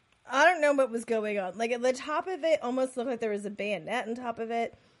 I don't know what was going on. Like at the top of it almost looked like there was a bayonet on top of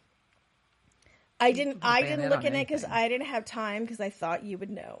it. I didn't bayonet look on in it because anything. I didn't have time because I thought you would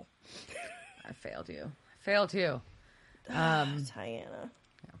know. I failed you. Tiana.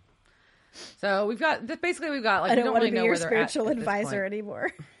 So we've got like I we don't don't want really to be know your where they're spiritual at this advisor point.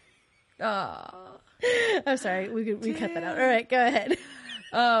 anymore. Oh. I'm sorry. We cut that out. All right, go ahead.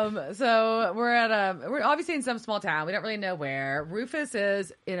 So we're obviously in some small town. We don't really know where. Rufus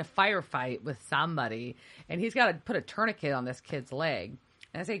is in a firefight with somebody, and he's got to put a tourniquet on this kid's leg.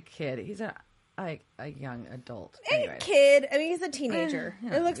 And I say kid, he's a young adult. Anyway. Kid. I mean, he's a teenager.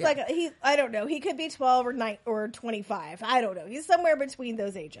 Yeah, It looks yeah. like I don't know. He could be 12 or 25. I don't know. He's somewhere between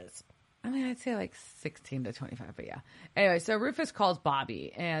those ages. I mean, I'd say like 16 to 25, but yeah. Anyway, so Rufus calls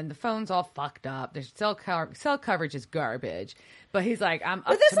Bobby, and the phone's all fucked up. Their cell coverage is garbage. But he's like, I'm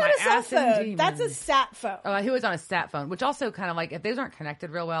But up that's to my not a cell ass in phone. demons. That's a sat phone. Oh, he was on a sat phone, which also kind of like, if those aren't connected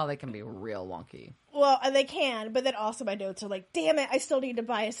real well, they can be real wonky. Well, and they can, but then also my notes are like, damn it, I still need to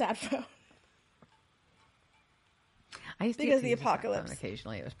buy a sat phone. I used to Because get to the use a sat apocalypse. phone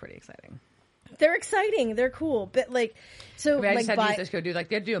occasionally. It was pretty exciting. They're exciting. They're cool. But like, so I mean, I just like had to use this go do like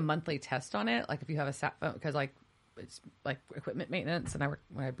they had to do a monthly test on it. Like if you have a sat phone, because like it's like equipment maintenance, and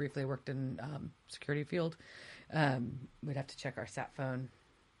when I briefly worked in security field, we'd have to check our sat phone.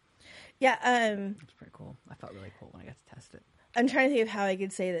 yeah, It's pretty cool. I felt really cool when I got to test it. I'm trying to think of how I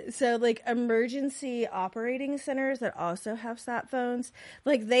could say that. So, like, emergency operating centers that also have sat phones,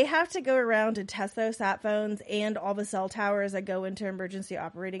 like, they have to go around to test those sat phones and all the cell towers that go into emergency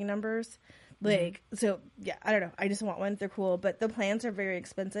operating numbers. Like, so, yeah, I don't know. I just want one. They're cool, but the plans are very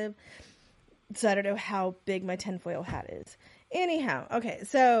expensive. So, I don't know how big my tinfoil hat is. Anyhow, okay,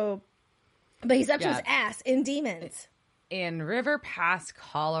 so, but he's up to Yeah. his ass in demons. In River Pass,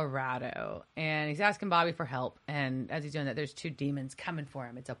 Colorado, and he's asking Bobby for help. And as he's doing that, there's two demons coming for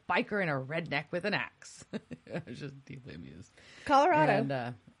him. It's a biker and a redneck with an axe. I was just deeply amused. Colorado.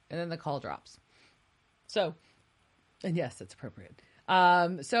 And then the call drops. So, and yes, it's appropriate.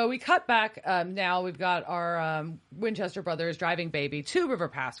 So we cut back. Now we've got our Winchester brothers driving Baby to River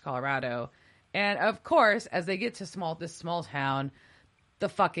Pass, Colorado, and of course, as they get to this small town, the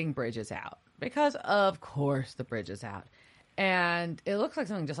fucking bridge is out. Because of course the bridge is out. And it looks like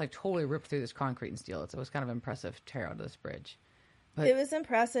something just like totally ripped through this concrete and steel. So it was kind of impressive tear out of this bridge. But It was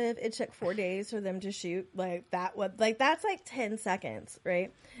impressive. It took 4 days for them to shoot like that. That's like 10 seconds,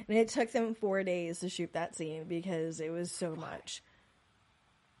 right? And it took them 4 days to shoot that scene because it was so much.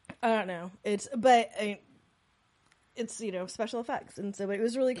 I don't know. It's special effects, and so it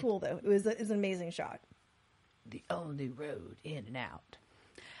was really cool though. It was an amazing shot. the only road in and out.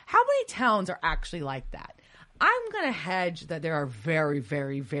 How many towns are actually like that? I'm going to hedge that there are very,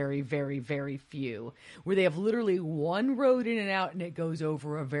 very, very, very, very few where they have literally one road in and out and it goes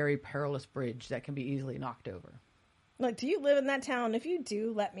over a very perilous bridge that can be easily knocked over. Like, do you live in that town? If you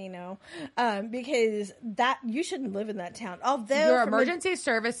do, let me know. Because you shouldn't live in that town. Although Your emergency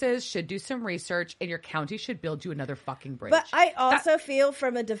services should do some research, and your county should build you another fucking bridge. But I also feel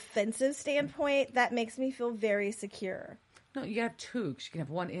from a defensive standpoint, that makes me feel very secure. No, you have two, 'cause you can have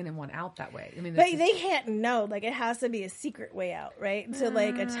one in and one out that way. I mean, But they can't know. Like, it has to be a secret way out, right? So,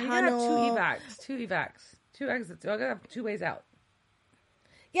 like, a tunnel. You gotta have two evacs, two exits. I gotta have 2 ways out.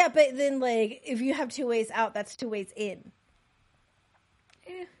 Yeah, but then, like, if you have 2 ways out, that's 2 ways in.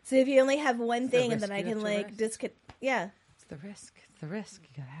 So if you only have one thing, and then I can, like, yeah. It's the risk. It's the risk you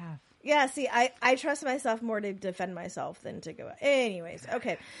gotta have. Yeah, see, I trust myself more to defend myself than to go out. Anyways,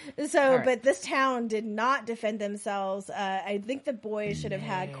 okay. So, right. But this town did not defend themselves. I think the boys should have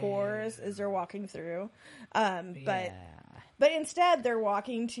had cores as they're walking through. But instead, they're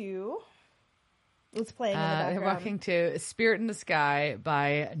walking to... What's playing in the background? They're walking to Spirit in the Sky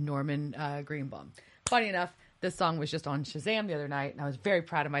by Norman Greenbaum. Funny enough, this song was just on Shazam the other night, and I was very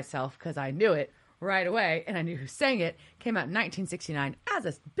proud of myself because I knew it right away, and I knew who sang it. Came out in 1969 as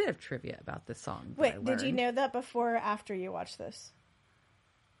a bit of trivia about this song. Wait, did you know that before or after you watched this?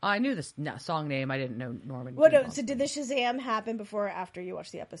 I knew this song name. I didn't know Norman What? Greenbaum. So did the Shazam happen before or after you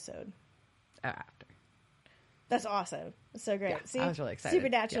watched the episode? After. That's awesome. It's so great. Yeah, See, I was really excited.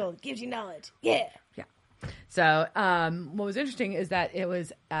 Supernatural gives you knowledge. Yeah. Yeah. So what was interesting is that it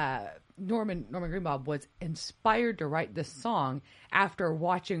was Norman Greenbaum was inspired to write this song after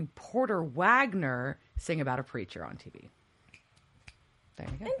watching Porter Wagner sing about a preacher on TV. There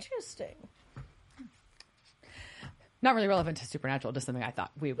you go. Interesting. Not really relevant to Supernatural, just something I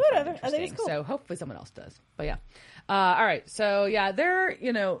thought we would Whatever. find I think interesting. it's cool. So hopefully someone else does. But yeah. All right. So yeah,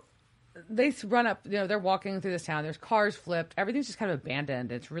 they run up, they're walking through this town. There's cars flipped. Everything's just kind of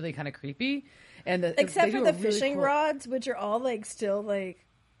abandoned. It's really kind of creepy. And Except for the fishing rods, which are all like still like,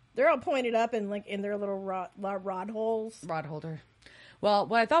 they're all pointed up and like in their little rod holes. Rod holder. Well,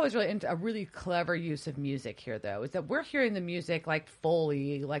 what I thought was a really clever use of music here, though, is that we're hearing the music like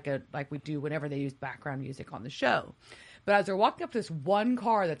Foley, like we do whenever they use background music on the show. But as they're walking up to this one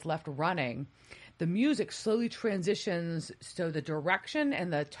car that's left running, the music slowly transitions, so the direction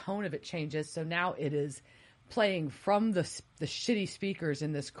and the tone of it changes. So now it is playing from the shitty speakers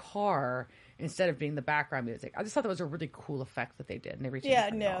in this car instead of being the background music. I just thought that was a really cool effect that they did. And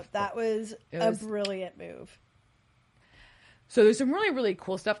they That was a brilliant move. So there's some really, really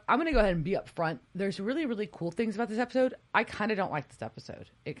cool stuff. I'm going to go ahead and be up front. There's really, really cool things about this episode. I kind of don't like this episode.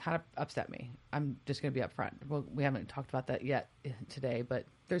 It kind of upset me. I'm just going to be up front. Well, we haven't talked about that yet today, but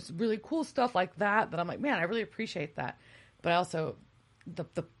there's really cool stuff like that I'm like, man, I really appreciate that. But I also,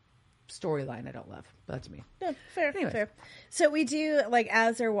 the storyline I don't love. But that's me. Yeah, fair. So we do, like,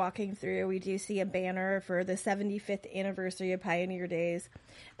 as they're walking through, we do see a banner for the 75th anniversary of Pioneer Days.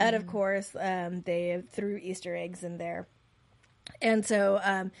 And, of course, they threw Easter eggs in there. And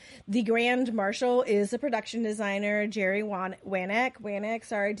so the Grand Marshal is the production designer, Jerry Wanek.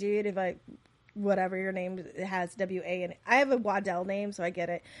 Sorry, dude, if whatever your name has W-A in it. I have a Waddell name, so I get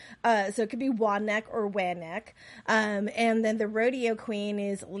it. So it could be Wanek or Wanek. And then the rodeo queen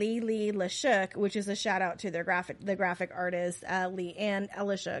is Lee Lashuk, which is a shout out to the graphic artist, Lee Ann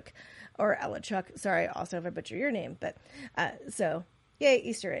Elishuk, or Elichuk. Sorry, also if I butcher your name. But so, yay,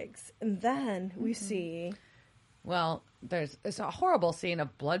 Easter eggs. And then we see... Well, it's a horrible scene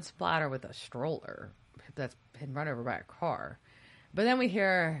of blood splatter with a stroller that's been run over by a car. But then we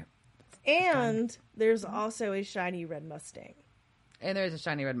hear... And there's also a shiny red Mustang. And there's a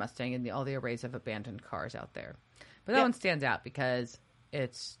shiny red Mustang in all the arrays of abandoned cars out there. But that one stands out because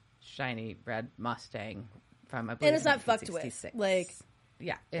it's shiny red Mustang from, I believe, and it's not fucked with. Like,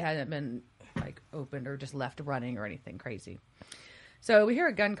 yeah, it hasn't been like opened or just left running or anything crazy. So we hear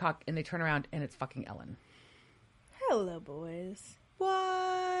a gun cock and they turn around and it's fucking Ellen. Hello, boys.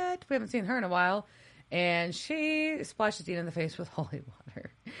 What? We haven't seen her in a while. And she splashes Dean in the face with holy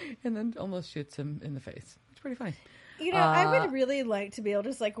water and then almost shoots him in the face. It's pretty funny. You know, I would really like to be able to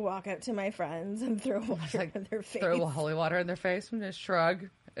just like walk up to my friends and throw water in their face. Throw holy water in their face and just shrug.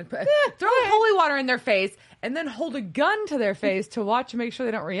 Throw holy water in their face and then hold a gun to their face to watch and make sure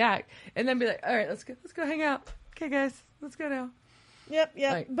they don't react. And then be like, all right, let's go hang out. Okay, guys, let's go now. Yep.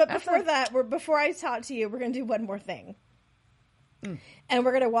 Like, but before I talk to you, we're going to do one more thing. And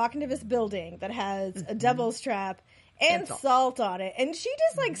we're going to walk into this building that has a devil's trap and salt on it. And she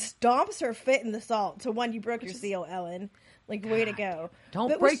just like stomps her foot in the salt. So one, you broke your seal, Ellen. Like, way to go.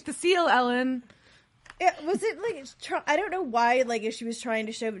 Don't break the seal, Ellen. Yeah, was it like, I don't know why, like, if she was trying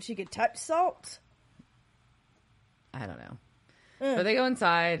to show that she could touch salt. I don't know. But they go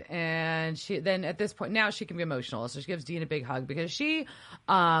inside, and she then at this point now she can be emotional, so she gives Dean a big hug because she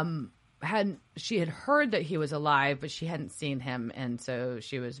she had heard that he was alive, but she hadn't seen him, and so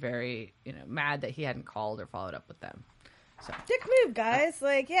she was very, mad that he hadn't called or followed up with them. So dick move, guys.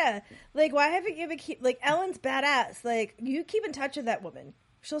 Why haven't you ever Ellen's badass? Like, you keep in touch with that woman.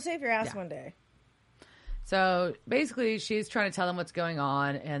 She'll save your ass one day. So basically, she's trying to tell them what's going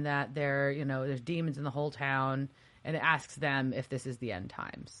on, and that there's demons in the whole town, and it asks them if this is the end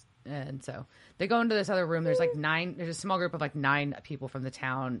times. And so they go into this other room. There's there's a small group of 9 people from the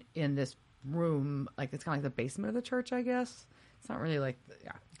town in this room. It's kind of like the basement of the church, I guess. It's not really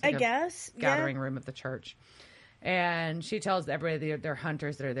I guess. Gathering room of the church. And she tells everybody they're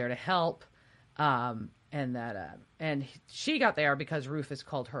hunters that are there to help. And she got there because Rufus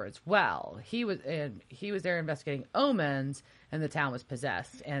called her as well. He was there investigating omens, and the town was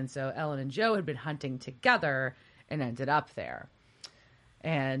possessed. And so Ellen and Joe had been hunting together and ended up there.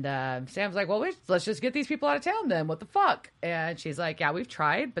 And Sam's like, well, let's just get these people out of town then. What the fuck? And she's like, yeah, we've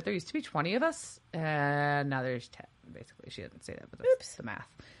tried, but there used to be 20 of us, and now there's 10. Basically, she didn't say that, but that's the math.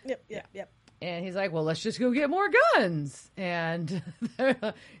 Yep. And he's like, well, let's just go get more guns. And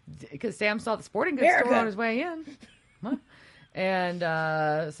because Sam saw the sporting goods store on his way in. Huh? And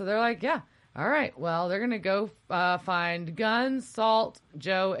so they're like, yeah, all right. Well, they're going to go find guns, Salt,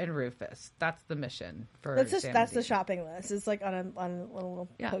 Joe, and Rufus. That's the mission for Sam. That's the shopping list. It's like on a little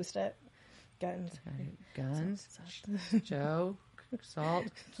post-it. Guns. Joe, Salt,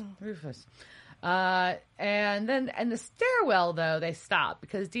 Rufus. And then in the stairwell, though, they stop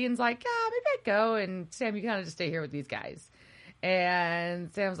because Dean's like, yeah, maybe I'd go, and Sam, you kind of just stay here with these guys.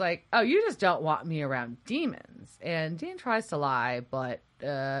 And Sam's like, oh, you just don't want me around demons. And Dean tries to lie, but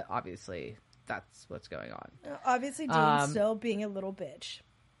obviously that's what's going on. Obviously, Dean's still being a little bitch.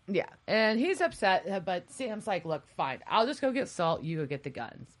 Yeah, and he's upset, but Sam's like, look, fine, I'll just go get Salt, you go get the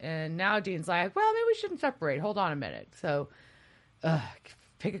guns. And now Dean's like, well, maybe we shouldn't separate. Hold on a minute. So,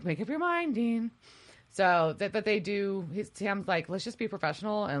 make up your mind, Dean. So, but they do. Sam's like, let's just be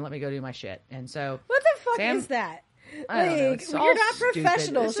professional and let me go do my shit. And so, what the fuck is that? You're not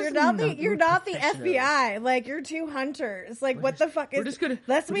professionals. You're not the FBI. Like, you're 2 hunters. Like, what the fuck is?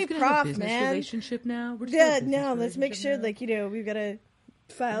 Let's be prof, man. Relationship now. Let's make sure. Now. We've got to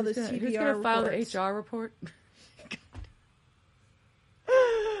file this CPR. Who's gonna file the HR report?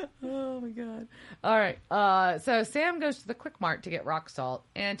 Oh my god. All right. So Sam goes to the Quick Mart to get rock salt,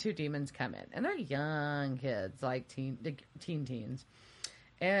 and 2 demons come in, and they're young kids, like teens.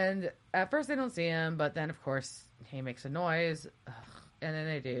 And at first they don't see him, but then of course he makes a noise, and then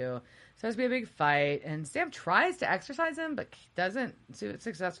they do. So there's be a big fight, and Sam tries to exorcise him, but doesn't do it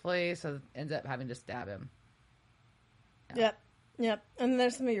successfully, so ends up having to stab him. Yeah. Yep. And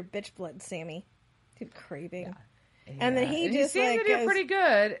there's some of your bitch blood, Sammy. Keep craving. Yeah. And then he just seemed to do pretty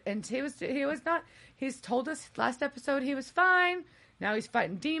good, and he was not. He's told us last episode he was fine. Now he's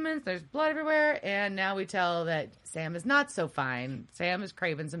fighting demons. There's blood everywhere, and now we tell that Sam is not so fine. Sam is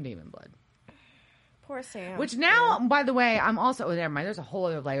craving some demon blood. Poor Sam. Which now, by the way, I'm also never mind. There's a whole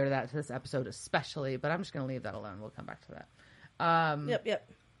other layer to that to this episode, especially. But I'm just going to leave that alone. We'll come back to that. Yep.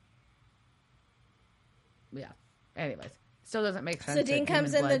 Yeah. Anyways. Still doesn't make sense. So Dean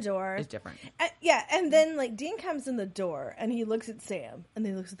comes in the door. It's different. And then Dean comes in the door and he looks at Sam and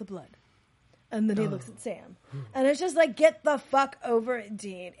then he looks at the blood. And then he looks at Sam. And it's just like, get the fuck over it,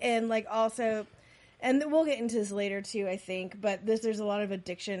 Dean. And also, and we'll get into this later too, I think, but there's a lot of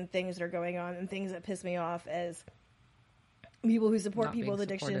addiction things that are going on and things that piss me off as people who support people with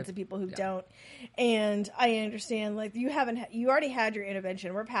addictions and people who don't. And I understand, you already had your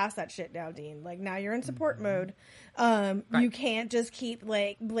intervention. We're past that shit now, Dean. Now you're in support mode. Right. You can't just keep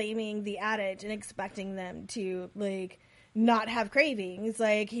blaming the addict and expecting them to not have cravings.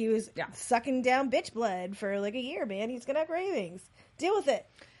 He was sucking down bitch blood for a year, man. He's gonna have cravings. Deal with it.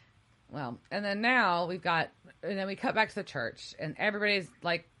 Well, and then now we cut back to the church, and everybody's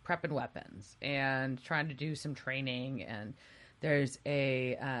prepping weapons and trying to do some training, and there's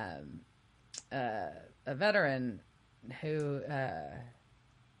a veteran who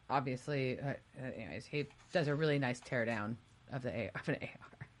obviously anyways, he does a really nice teardown of an AR. I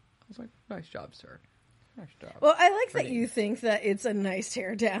was like, nice job, sir. Nice job. Well, I like that you think that it's a nice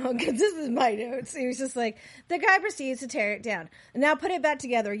tear down, because this is my notes. He was just like, the guy proceeds to tear it down. Now put it back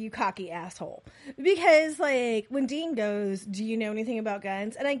together, you cocky asshole. Because, when Dean goes, do you know anything about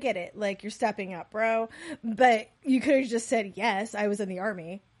guns? And I get it. You're stepping up, bro. But you could have just said, yes, I was in the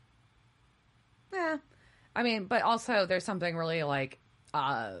army. Yeah. I mean, but also there's something really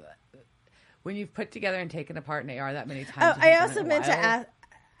when you've put together and taken apart an AR that many times. Oh, I also meant to ask.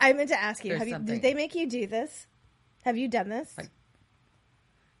 I meant to ask you, did they make you do this? Have you done this?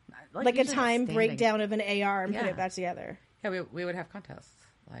 A time breakdown of an AR and put it back together? Yeah, we would have contests.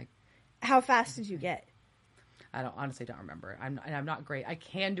 How fast did you get? I honestly don't remember. I'm not great.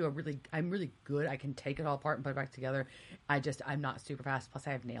 I'm really good. I can take it all apart and put it back together. I'm not super fast. Plus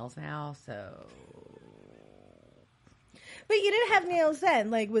I have nails now, so. But you didn't have nails then.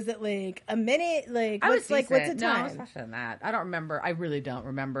 Like, was it like a minute? Like, what's the time? No, I was faster than that. I don't remember. I really don't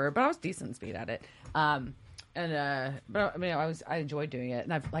remember. But I was decent speed at it. But I mean, I enjoyed doing it.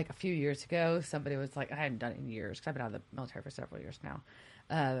 And I've like a few years ago, somebody was like, I hadn't done it in years because I've been out of the military for several years now.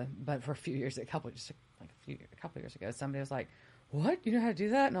 But for a few years, a couple of years ago, somebody was like, "What? You know how to do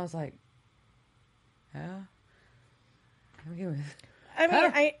that?" And I was like, "Yeah." I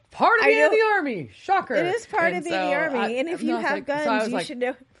mean, part of I being in the Army. Shocker. It is part of being in the Army, and if you have guns, you should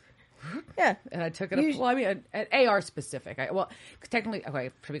know. Yeah, and I took it. Well, I mean, an AR specific. Technically,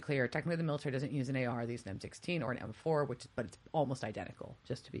 okay. To be clear, technically the military doesn't use an AR. They use an M16 or an M4, but it's almost identical.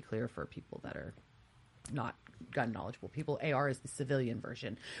 Just to be clear for people that are not gun knowledgeable people, AR is the civilian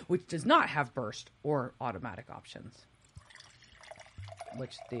version, which does not have burst or automatic options,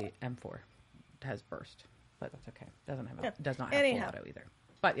 which the M4 has burst, but that's okay. Does not have full auto either.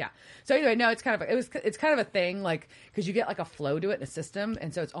 But yeah. So anyway, no, it's kind of a thing, like, because you get like a flow to it in a system,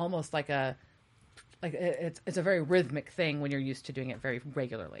 and so it's almost like it's a very rhythmic thing when you're used to doing it very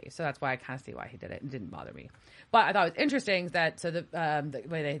regularly. So that's why I kind of see why he did it. It didn't bother me. But I thought it was interesting that the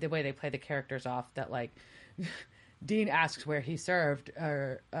way they play the characters off, that like Dean asks where he served,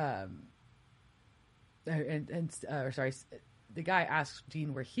 the guy asks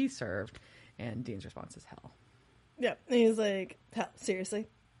Dean where he served, and Dean's response is hell. Yeah, and he's like, hell, seriously.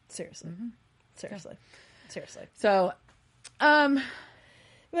 Mm-hmm. Seriously. So, well,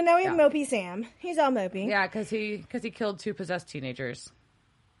 now we have Mopey Sam. He's all mopey. Yeah, because he killed 2 possessed teenagers.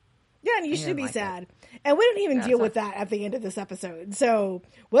 Yeah, and you should be sad. And we don't even deal with that at the end of this episode. So,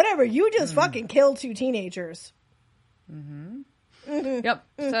 whatever. You just fucking killed 2 teenagers. Mm-hmm. Yep.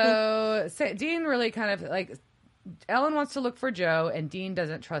 So, Dean really kind of, like, Ellen wants to look for Joe, and Dean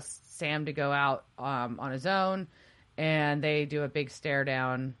doesn't trust Sam to go out on his own. And they do a big stare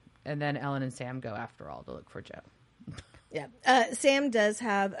down, and then Ellen and Sam go after all to look for Joe. Yeah. Sam does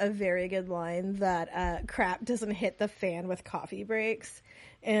have a very good line that crap doesn't hit the fan with coffee breaks.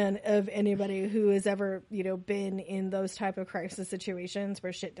 And of anybody who has ever, been in those type of crisis situations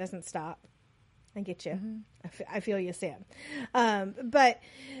where shit doesn't stop. I get you. Mm-hmm. I feel you, Sam. But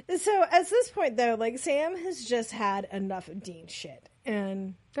so at this point, though, like, Sam has just had enough of Dean's shit.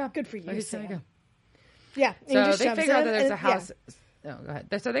 And good for you, Sam. Yeah. So they figure out that there's a house. Yeah. Oh, go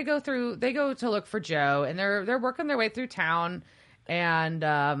ahead. So they go to look for Joe, and they're working their way through town, and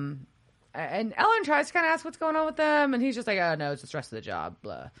Ellen tries to kind of ask what's going on with them, and he's just like, oh no, it's just the rest of the job,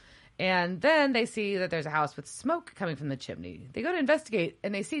 blah. And then they see that there's a house with smoke coming from the chimney. They go to investigate,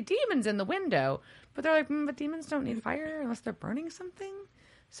 and they see demons in the window, but they're like, but demons don't need fire unless they're burning something.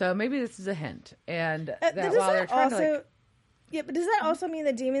 So maybe this is a hint. And that while they're trying to, yeah, but does that also mean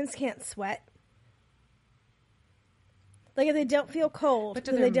that demons can't sweat? Like, if they don't feel cold,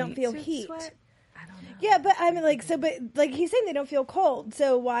 then they don't feel heat. Sweat? I don't know. Yeah, but I mean, like, so, but like, he's saying they don't feel cold,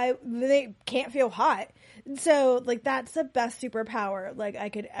 so why they can't feel hot? So, like, that's the best superpower, like, I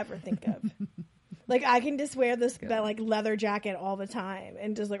could ever think of. Like, I can just wear this like leather jacket all the time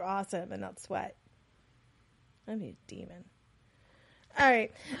and just look awesome and not sweat. I'd be a demon. All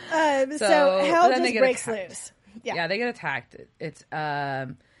right, so hell just breaks loose. Yeah, they get attacked. It's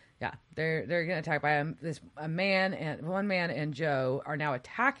yeah, they're getting attacked by one man and Joe are now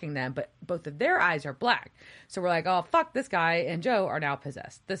attacking them, but both of their eyes are black. So we're like, oh fuck, this guy and Joe are now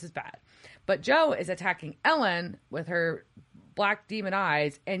possessed. This is bad. But Joe is attacking Ellen with her black demon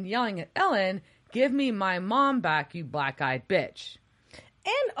eyes and yelling at Ellen, "Give me my mom back, you black-eyed bitch."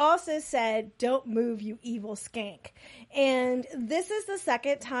 And also said, "Don't move, you evil skank." And this is the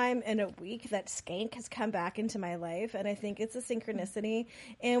second time in a week that skank has come back into my life. And I think it's a synchronicity.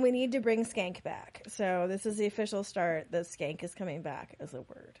 And we need to bring skank back. So this is the official start that skank is coming back as a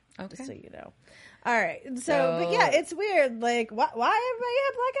word. Okay. Just so you know. All right. So, but yeah, it's weird. Like, why everybody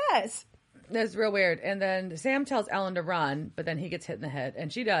have black eyes? That's real weird. And then Sam tells Ellen to run, but then he gets hit in the head.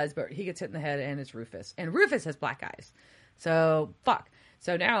 And she does, but he gets hit in the head, and it's Rufus. And Rufus has black eyes. So, fuck.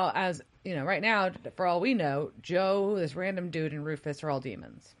 So now, as you know, right now, for all we know, Joe, this random dude, and Rufus are all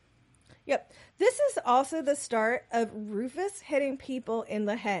demons. Yep. This is also the start of Rufus hitting people in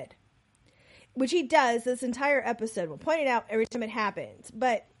the head, which he does this entire episode. We'll point it out every time it happens.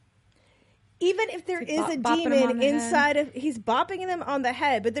 But even if there is a demon inside of, he's bopping them on the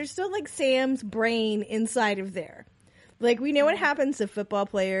head, but there's still like Sam's brain inside of there. Like, we know what happens to football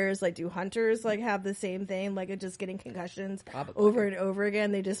players. Like, do hunters, like, have the same thing? Like, just getting concussions over and over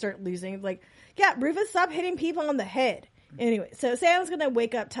again. They just start losing. Like, yeah, Rufus, stop hitting people on the head. Anyway, so Sam's going to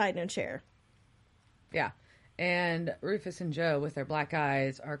wake up tied in a chair. Yeah. And Rufus and Joe, with their black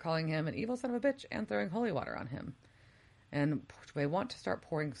eyes, are calling him an evil son of a bitch and throwing holy water on him. And they want to start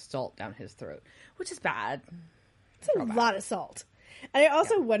pouring salt down his throat, which is bad. It's a lot of salt. And I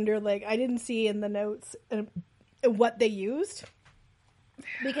also wonder, like, I didn't see in the notes what they used.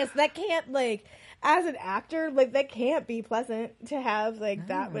 Because that can't, like, as an actor, like, that can't be pleasant to have, like,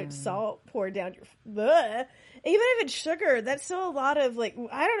 that much salt poured down your... Ugh. Even if it's sugar, that's still a lot of, like,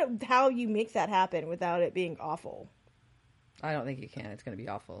 I don't know how you make that happen without it being awful. I don't think you can. It's going to be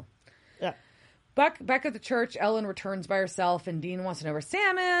awful. Yeah. Back at the church, Ellen returns by herself, and Dean wants to know where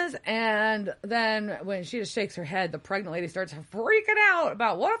Sam is. And then when she just shakes her head, the pregnant lady starts freaking out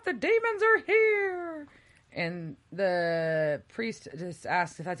about, what if the demons are here? And the priest just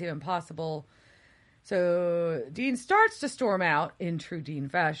asks if that's even possible. So Dean starts to storm out in true Dean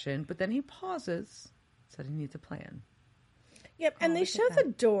fashion, but then he pauses, said he needs a plan. Yep, and they show the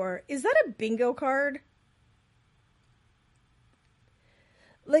door. Is that a bingo card?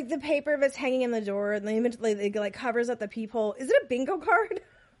 Like the paper that's hanging in the door, and the image like covers up the peephole. Is it a bingo card?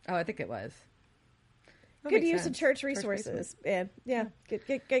 Oh, I think it was. Good use of church resources. Yeah.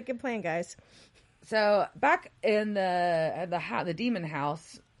 Good plan, guys. So back in the demon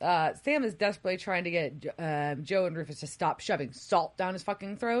house, Sam is desperately trying to get Joe and Rufus to stop shoving salt down his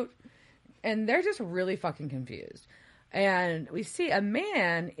fucking throat, and they're just really fucking confused. And we see a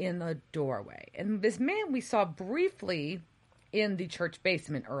man in the doorway, and this man we saw briefly in the church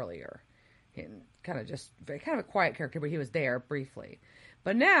basement earlier. Kind of a quiet character, but he was there briefly.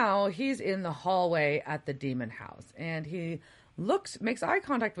 But now he's in the hallway at the demon house, and he makes eye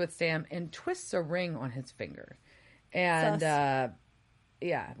contact with Sam and twists a ring on his finger. And,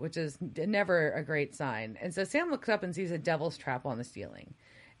 which is never a great sign. And so Sam looks up and sees a devil's trap on the ceiling.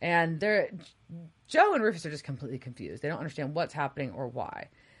 And Joe and Rufus are just completely confused. They don't understand what's happening or why.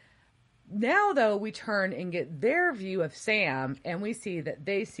 Now, though, we turn and get their view of Sam, and we see that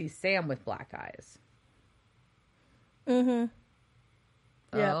they see Sam with black eyes. Mm-hmm.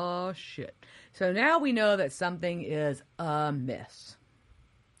 Yep. Oh, shit. So now we know that something is amiss.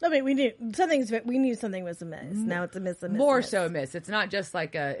 I mean, we knew something was amiss. Now it's amiss. More so amiss. It's not just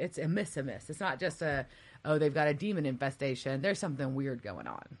like it's amiss. It's not just they've got a demon infestation. There's something weird going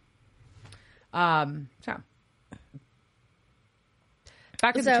on.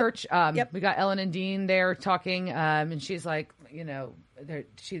 Back at the church, we got Ellen and Dean there talking, and she's like,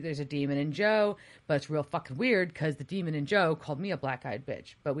 there's a demon in Joe, but it's real fucking weird because the demon in Joe called me a black-eyed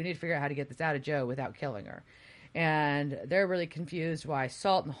bitch, but we need to figure out how to get this out of Joe without killing her. And they're really confused why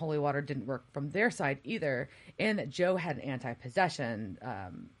salt and holy water didn't work from their side either, and that Joe had an anti-possession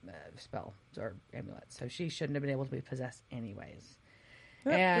spell or amulet, so she shouldn't have been able to be possessed anyways.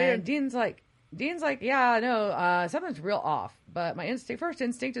 And weird. Dean's like, yeah, no, something's real off, but my first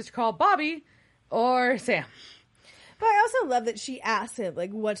instinct is to call Bobby or Sam. But I also love that she asked him, like,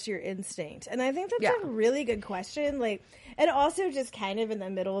 what's your instinct? And I think that's a really good question. Like, and also just kind of in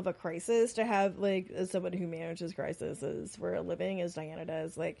the middle of a crisis to have, like, as someone who manages crises for a living, as Diana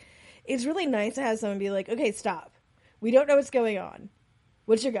does, like, it's really nice to have someone be like, okay, stop. We don't know what's going on.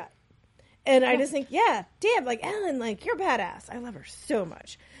 What's your gut? And I just think, damn, like, Ellen, like, you're badass. I love her so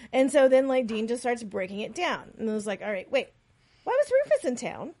much. And so then, like, Dean just starts breaking it down. And I was like, all right, wait, why was Rufus in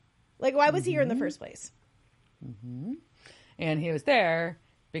town? Like, why was he here in the first place? Mm-hmm. And he was there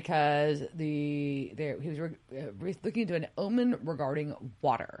because he was looking into an omen regarding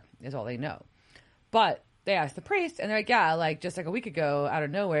water, is all they know. But they asked the priest, and they're like, just like a week ago, out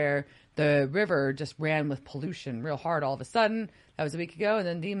of nowhere, the river just ran with pollution real hard all of a sudden. That was a week ago, and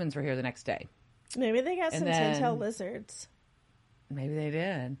then demons were here the next day. Maybe they got some tin-tail lizards. Maybe they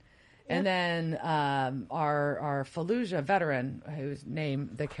did. Yeah. And then our Fallujah veteran, whose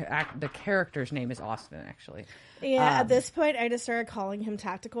name, the character's name is Austin, actually. Yeah, at this point, I just started calling him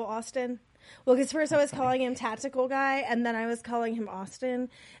Tactical Austin. Well, because first I was calling him Tactical Guy, and then I was calling him Austin,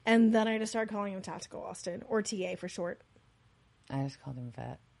 and then I just started calling him Tactical Austin, or TA for short. I just called him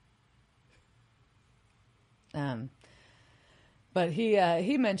Vet. But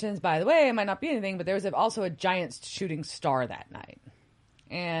he mentions, by the way, it might not be anything, but there was also a giant shooting star that night.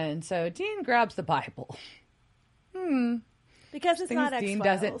 And so Dean grabs the Bible. Because it's not X-Files. Dean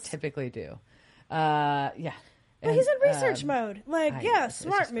doesn't typically do. Yeah. But he's in research mode. Like,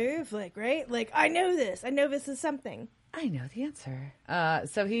 smart move. Like, right? Like, I know this. I know this is something. I know the answer.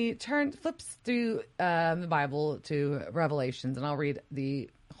 So he flips through the Bible to Revelations, and I'll read the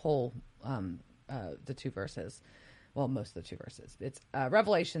whole, the two verses. Well, most of the two verses. It's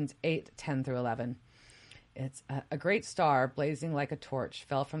Revelations 8:10 through 11. It's a great star, blazing like a torch,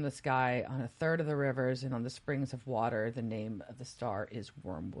 fell from the sky on a third of the rivers and on the springs of water. The name of the star is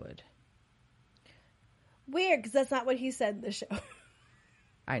Wormwood. Weird, because that's not what he said in the show.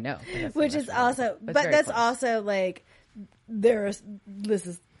 I know. Which is also, but that's also like, there's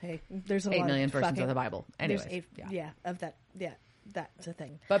a 8 lot million of versions fucking, of the Bible. Anyways, that's a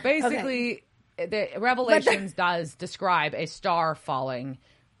thing. But basically, the Revelations does describe a star falling,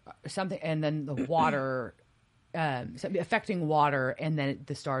 something, and then the water, affecting water, and then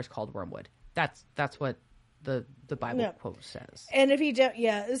the star is called Wormwood. That's what the Bible quote says. And if you don't,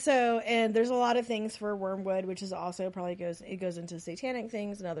 and there's a lot of things for Wormwood, which is also probably goes into satanic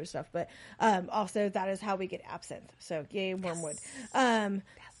things and other stuff, but also that is how we get absinthe. So yay, Wormwood.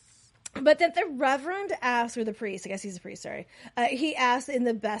 But then the Reverend asked, or the priest, I guess he's a priest, sorry. He asked in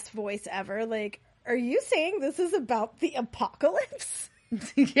the best voice ever, like, are you saying this is about the apocalypse?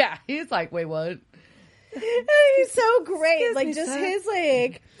 Yeah, he's like, wait, what? He's so great. Excuse like, me, just sir. his,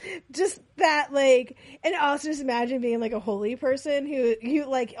 like, just that, like, and also just imagine being, like, a holy person who,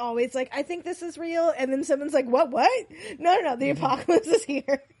 like, always, like, I think this is real, and then someone's like, what? No, the apocalypse is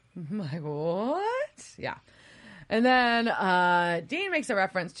here. I'm like, what? Yeah. And then Dean makes a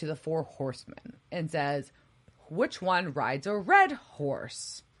reference to the 4 horsemen and says, which one rides a red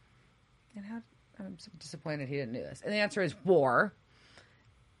horse? And I'm so disappointed he didn't do this. And the answer is War.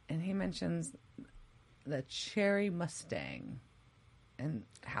 And he mentions the Cherry Mustang and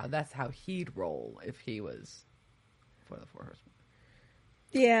that's how he'd roll if he was for the 4 horsemen.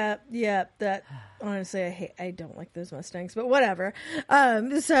 Yeah, that, honestly, I don't like those Mustangs, but whatever.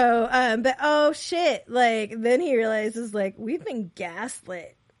 But oh shit, like, then he realizes, like, we've been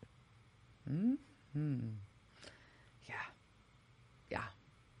gaslit. Yeah.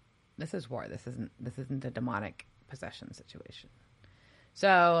 This is War. This isn't a demonic possession situation.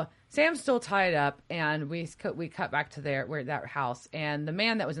 So Sam's still tied up, and we cut back to that house, and the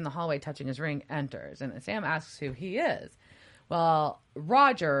man that was in the hallway touching his ring enters, and Sam asks who he is. Well,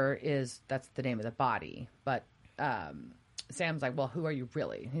 Roger that's the name of the body, but Sam's like, well, who are you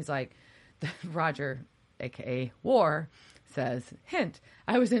really? He's like, Roger, aka War, says, hint,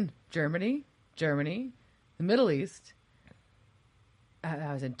 I was in Germany, the Middle East.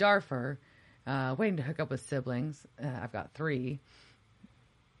 I was in Darfur, waiting to hook up with siblings. I've got 3.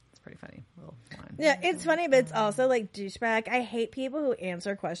 Pretty funny little line. Yeah, it's funny, but it's also like douchebag. I hate people who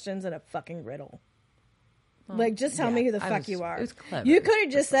answer questions in a fucking riddle. Like, just tell me who the fuck you are. It was clever. You could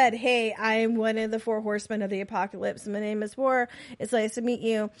have just said, hey, I'm one of the 4 horsemen of the apocalypse. My name is War. It's nice to meet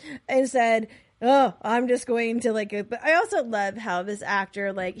you. And said, oh, I'm just going to, like, but I also love how this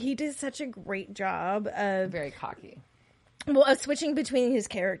actor, like, he did such a great job of very cocky. Well, switching between his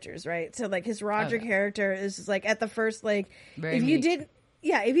characters, right? So, like, his Roger character is, like, at the first, like, very if meek. you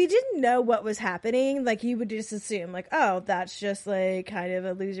didn't know what was happening, like, you would just assume, like, oh, that's just, like, kind of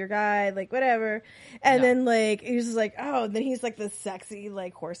a loser guy, like, whatever. And then, like, he's just like, oh, and then he's, like, the sexy,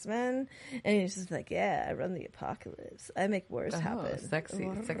 like, horseman. And he's just like, yeah, I run the apocalypse. I make wars happen.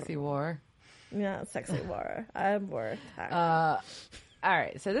 Sexy War. Yeah, sexy war. I'm War. All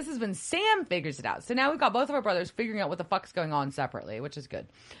right, so this is when Sam figures it out. So now we've got both of our brothers figuring out what the fuck's going on separately, which is good.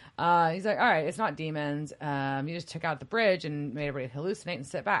 He's like, all right, it's not demons. You just took out the bridge and made everybody hallucinate and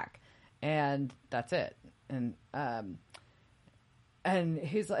sit back. And that's it. And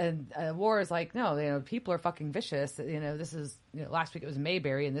War is like, no, people are fucking vicious. This is, last week it was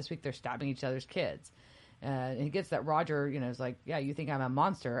Mayberry, and this week they're stabbing each other's kids. And he gets that Roger, is like, yeah, you think I'm a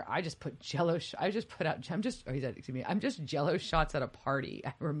monster? I just put I'm just Jello shots at a party.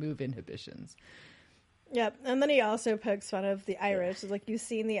 I remove inhibitions. Yep. And then he also pokes fun of the Irish. It's like, you've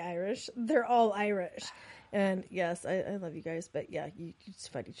seen the Irish. They're all Irish. And yes, I love you guys, but yeah, you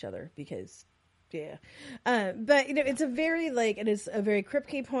just fight each other because, yeah. But, it's a very, it is a very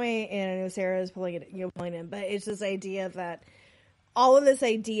Kripke point, and I know Sarah is pulling it, pulling in, but it's this idea that all of this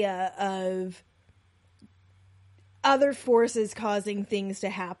idea of other forces causing things to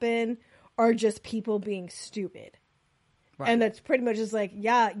happen are just people being stupid. Right. And that's pretty much just like,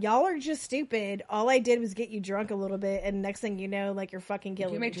 yeah, y'all are just stupid. All I did was get you drunk a little bit, and next thing you know, you're fucking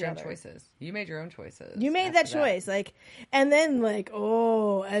killing each other. You made your own choices. You made that choice. And then,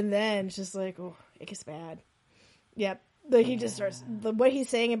 and then it's just like, oh, it gets bad. Yep. He just starts, what he's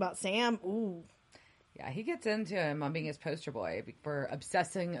saying about Sam, ooh. Yeah, he gets into him on being his poster boy for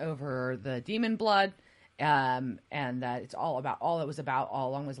obsessing over the demon blood. And that it's all it was about all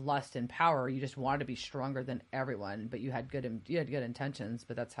along was lust and power. You just wanted to be stronger than everyone, but you had good intentions,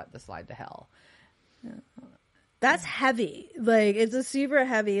 but that's the slide to hell. That's heavy. It's a super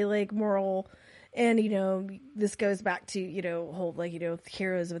heavy, moral And, you know, this goes back to, you know, whole, like, you know,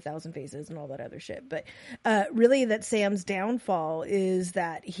 heroes of 1,000 faces and all that other shit. But really that Sam's downfall is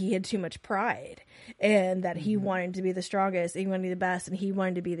that he had too much pride and that he wanted to be the strongest, he wanted to be the best, and he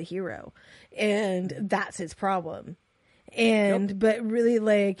wanted to be the hero. And that's his problem. And, but really,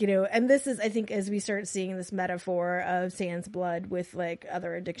 like, you know, and this is, I think, as we start seeing this metaphor of Sam's blood with, like,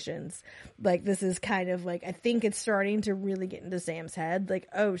 other addictions, like, this is kind of, like, I think it's starting to really get into Sam's head, like,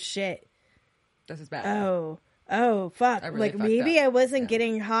 oh, shit. This is bad. Oh, fuck. Really like, fucked maybe up. I wasn't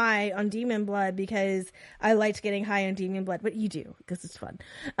getting high on demon blood because I liked getting high on demon blood, but you do, because it's fun.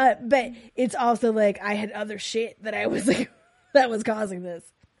 But it's also, like, I had other shit that I was, like, that was causing this.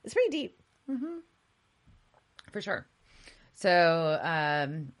 It's pretty deep. For sure. So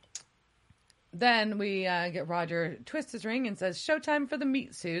then we get Roger twist his ring and says, "Showtime for the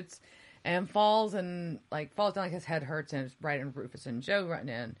meat suits," and falls down like his head hurts, and it's right in Rufus and Joe running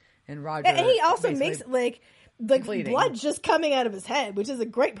in, and Roger. And he also makes like bleeding. blood just coming out of his head, which is a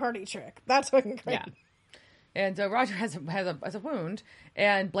great party trick. That's fucking great. Yeah. And so Roger has a wound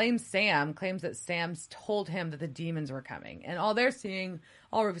and blames Sam, claims that Sam's told him that the demons were coming. And all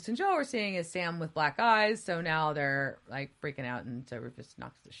Rufus and Joe are seeing is Sam with black eyes. So now they're like freaking out. And so Rufus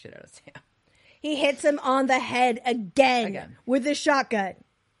knocks the shit out of Sam. He hits him on the head again. With a shotgun.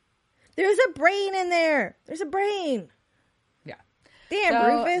 There's a brain in there. There's a brain. Yeah. Damn, So,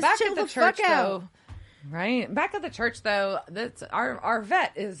 Rufus, back chill at the the church, fuck out. though, right? Back at the church, though, that's our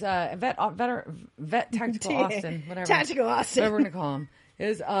vet is vet tactical Austin, whatever. Tactical Austin. Whatever we're going to call him.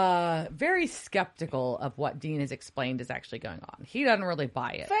 Is very skeptical of what Dean has explained is actually going on. He doesn't really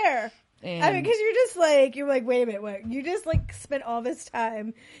buy it. Fair. And I mean, because you're like, wait a minute, what? You just like spent all this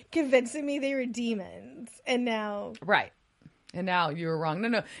time convincing me they were demons, and now right, and now you were wrong.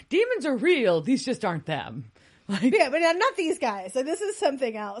 No, demons are real. These just aren't them. Like, yeah, but not these guys. So this is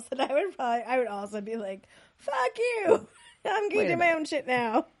something else that I would also be like, fuck you. I'm going to do my own shit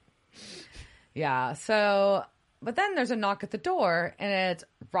now. Yeah. So, but then there's a knock at the door, and it's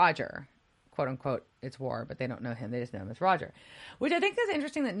Roger. "Quote unquote," it's War, but they don't know him. They just know him as Roger, which I think is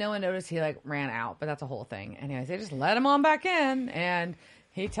interesting that no one noticed he like ran out, but that's a whole thing. Anyways, they just let him on back in, and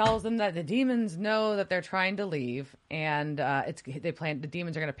he tells them that the demons know that they're trying to leave, and the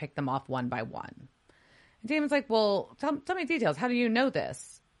demons are going to pick them off one by one. The demon's like, "Well, tell me details. How do you know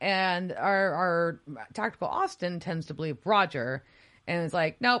this?" And our tactical Austin tends to believe Roger, and is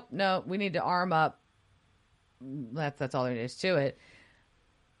like, "Nope, no, we need to arm up." That's all there is to it.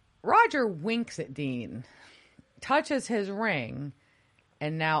 Roger winks at Dean, touches his ring,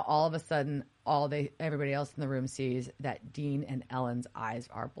 and now all of a sudden, everybody else in the room sees that Dean and Ellen's eyes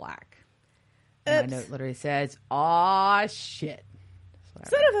are black. And my note literally says, "Aw, shit."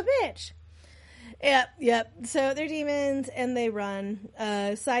 Son of a bitch. Yep. So they're demons and they run.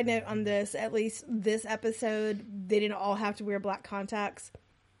 Side note on this, at least this episode, they didn't all have to wear black contacts.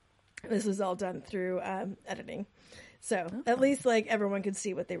 This was all done through editing. So at least like everyone could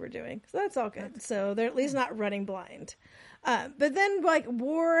see what they were doing. So that's all good. So they're at least not running blind. But then like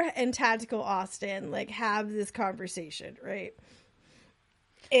War and Tactical Austin like have this conversation, right?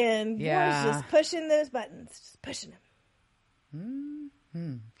 And War's just pushing those buttons, just pushing them.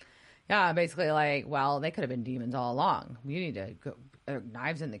 Mm-hmm. Yeah, basically like, well, they could have been demons all along. You need to go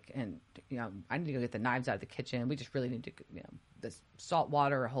knives I need to go get the knives out of the kitchen. We just really need to, this the salt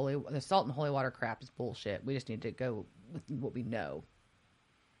and holy water crap is bullshit. We just need to go with what we know.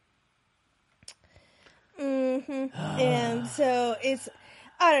 Mm-hmm. And so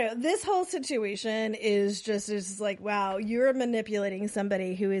I don't know, this whole situation is just like, wow, you're manipulating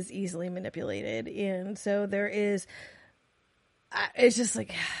somebody who is easily manipulated. And so there is, it's just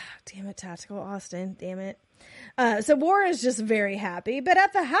like, damn it, Tactical Austin, damn it. So War is just very happy, but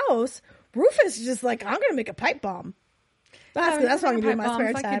at the house, Rufus is just like, I'm going to make a pipe bomb. That's what I'm going to do in my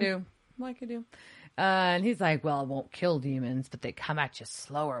spare time. Like you do. And he's like, well, it won't kill demons, but they come at you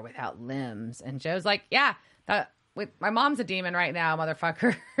slower without limbs. And Joe's like, yeah, my mom's a demon right now,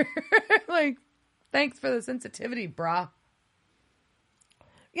 motherfucker. Like, thanks for the sensitivity, brah.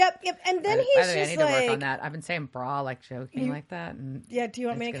 Yep. And then he's just I need like, to work on that. I've been saying bra like joking like that. And yeah, do you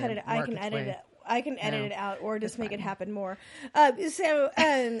want me to cut it? I can edit it. I can edit it out or just make it happen more. But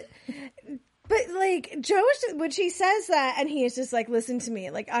like Joe, when she says that, and he is just like, listen to me,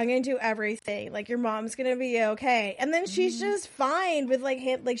 like I'm gonna do everything, like your mom's gonna be okay, and then she's just fine with like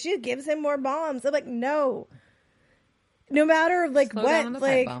him, like she gives him more bombs. I'm like, no matter like slow what,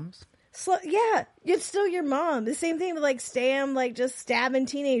 like bombs. Yeah, it's still your mom. The same thing with like Stam, like just stabbing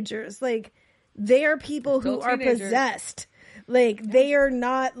teenagers. Like they are people who are possessed. Like they are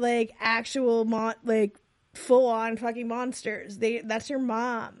not like actual like full on fucking monsters. That's your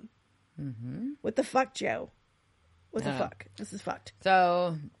mom. Mm-hmm. What the fuck, Joe? What the fuck? This is fucked.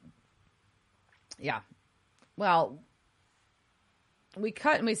 So, yeah. Well, we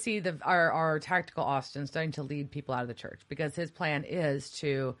cut and we see our tactical Austin starting to lead people out of the church because his plan is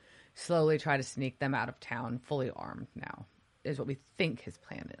to slowly try to sneak them out of town fully armed now, is what we think his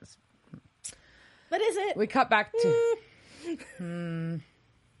plan is. What is it? We cut back to...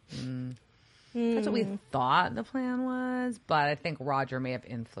 That's what we thought the plan was, but I think Roger may have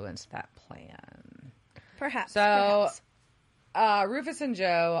influenced that plan. Perhaps. So, perhaps. Rufus and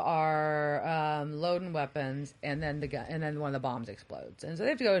Joe are loading weapons, and then one of the bombs explodes, and so they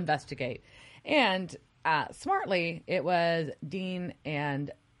have to go investigate. And smartly, it was Dean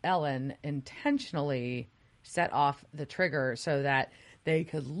and Ellen intentionally set off the trigger so that they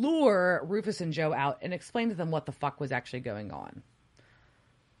could lure Rufus and Joe out and explain to them what the fuck was actually going on.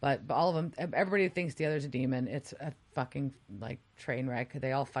 But all of them, everybody thinks the other's a demon. It's a fucking like train wreck.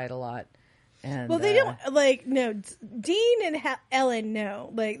 They all fight a lot. And Well, they don't no. Dean and Ellen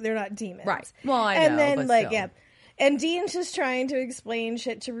know they're not demons, right? Well, I know, and then but still. yeah, and Dean's just trying to explain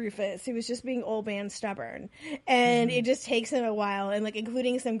shit to Rufus. He was just being old man stubborn, and it just takes him a while, and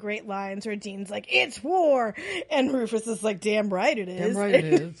including some great lines where Dean's like, "It's war," and Rufus is like, "Damn right it is." Damn right it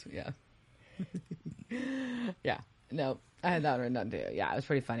is. Yeah. Yeah. No, I had that written down too. Yeah, it was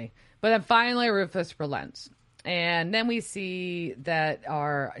pretty funny. But then finally, Rufus relents. And then we see that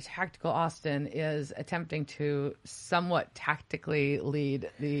our tactical Austin is attempting to somewhat tactically lead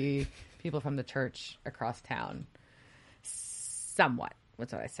the people from the church across town. Somewhat.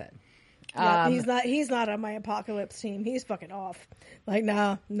 That's what I said. Yeah, he's not on my apocalypse team. He's fucking off.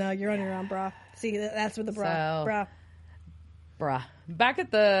 No, you're on your own, brah. See, that's what the brah. Back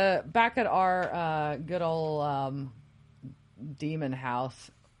at our good old demon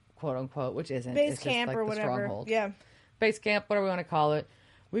house, quote unquote, which isn't base it's camp just or the whatever. stronghold. Yeah, base camp, whatever we want to call it.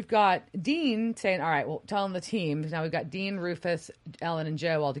 We've got Dean saying, "All right, well, telling the team now. We've got Dean, Rufus, Ellen, and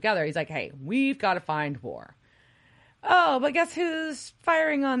Joe all together." He's like, "Hey, we've got to find war." Oh, but guess who's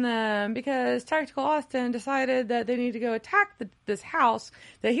firing on them? Because Tactical Austin decided that they need to go attack this house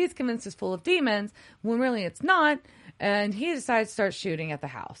that he's convinced is full of demons, when really it's not. And he decides to start shooting at the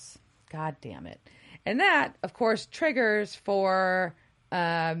house. God damn it. And that, of course, triggers for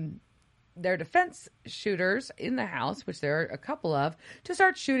their defense shooters in the house, which there are a couple of, to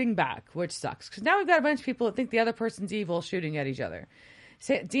start shooting back, which sucks. Because now we've got a bunch of people that think the other person's evil shooting at each other.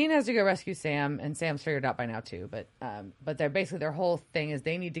 Dean has to go rescue Sam, and Sam's figured it out by now too. But they're basically, their whole thing is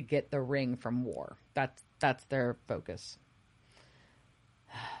they need to get the ring from war. That's their focus.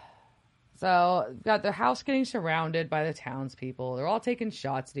 So we've got the house getting surrounded by the townspeople. They're all taking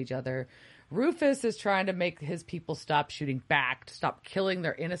shots at each other. Rufus is trying to make his people stop shooting back, to stop killing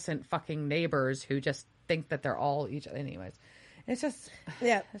their innocent fucking neighbors who just think that they're all each other. Anyways. It's just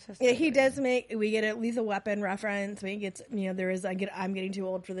he does we get a lethal weapon reference. We get there is I'm getting too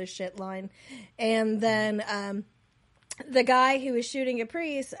old for this shit line, and then the guy who was shooting a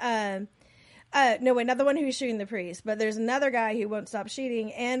priest. No, wait, not the one who was shooting the priest, but there's another guy who won't stop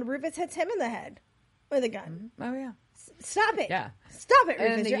shooting, and Rufus hits him in the head with a gun. Oh yeah, stop it! Yeah, stop it,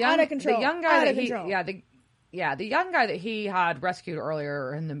 Rufus! You're out of control. The young guy that the young guy that he had rescued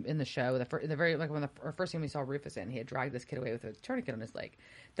earlier in the show, the first time we saw Rufus in, he had dragged this kid away with a tourniquet on his leg.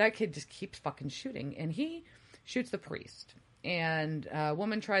 That kid just keeps fucking shooting, and he shoots the priest. And a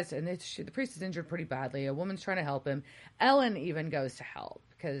woman tries to, and the priest is injured pretty badly. A woman's trying to help him. Ellen even goes to help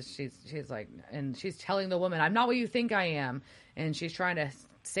because she's like, and she's telling the woman, "I'm not what you think I am," and she's trying to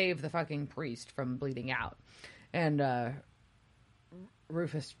save the fucking priest from bleeding out. And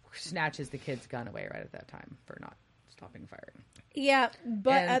Rufus snatches the kid's gun away right at that time for not stopping firing. Yeah,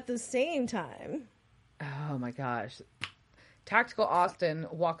 but at the same time... Oh my gosh. Tactical Austin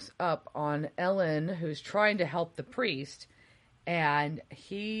walks up on Ellen, who's trying to help the priest, and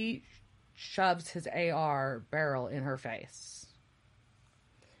he shoves his AR barrel in her face.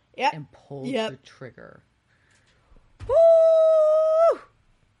 Yep. And pulls the trigger. Woo!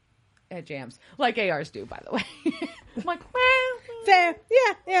 It jams. Like ARs do, by the way. I'm like, well, fair.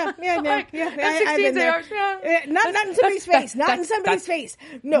 Yeah. Like, yeah. I've been there. ARs, yeah. Not in somebody's face. Not in somebody's face.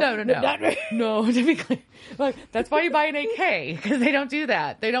 No. No, to be clear. Like, that's why you buy an AK, because they don't do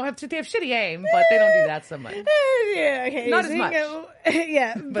that. They have shitty aim, but they don't do that so much. Yeah, okay. Not as much.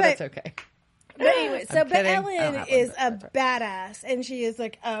 Yeah, but that's okay. But anyway, but Ellen is a badass, and she is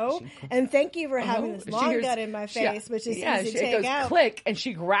like, and thank you for having this long gun in my face, which is easy to take it goes out. Click, and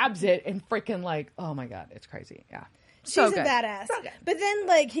she grabs it and freaking like, oh my god, it's crazy. Yeah. She's a badass. So but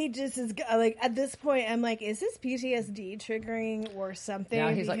then, he just is, at this point, I'm like, is this PTSD triggering or something? Now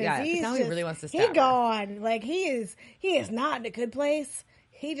he's like, yeah, now he really wants to stab her. He gone. He is not in a good place.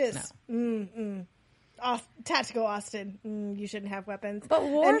 He just tactical Austin. You shouldn't have weapons. But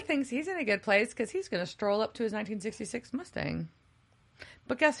War thinks he's in a good place because he's going to stroll up to his 1966 Mustang.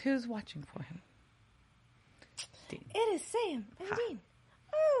 But guess who's watching for him? Dean. It is Sam and Dean.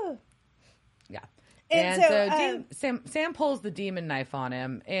 Oh. Yeah. And so Sam pulls the demon knife on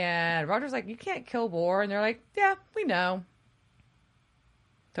him, and Roger's like, "You can't kill War," and they're like, "Yeah, we know."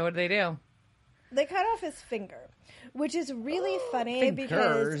 So what do? They cut off his finger, which is really funny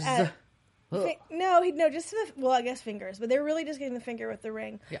because I guess fingers, but they're really just getting the finger with the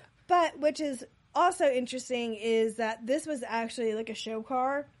ring. Yeah. But which is also interesting is that this was actually like a show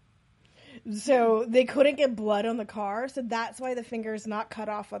car. So they couldn't get blood on the car, so that's why the finger is not cut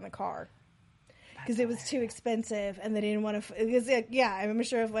off on the car. Because it was too expensive, and they didn't want to. Because I'm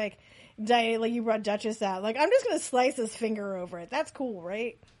sure if like you brought Duchess out, like I'm just gonna slice his finger over it. That's cool,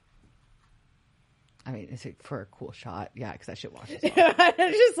 right? I mean, it's for a cool shot, yeah. Because that shit washes off.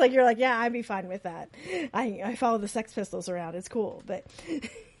 It's just like you're like, yeah, I'd be fine with that. I follow the Sex Pistols around. It's cool, but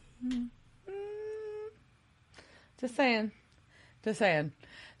just saying.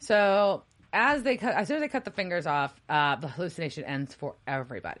 So as soon as they cut the fingers off, the hallucination ends for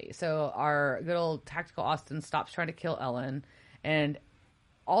everybody. So our good old tactical Austin stops trying to kill Ellen, and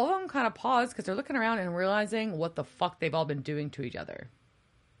all of them kind of pause because they're looking around and realizing what the fuck they've all been doing to each other.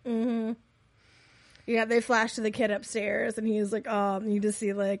 Mm-hmm. Yeah, they flash to the kid upstairs, and he's like, you just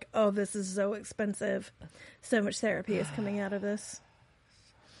see like, oh, this is so expensive. So much therapy is coming out of this.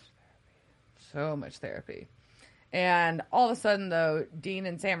 So much therapy. And all of a sudden, though, Dean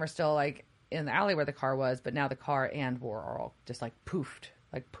and Sam are still like in the alley where the car was, but now the car and War are all just like poofed.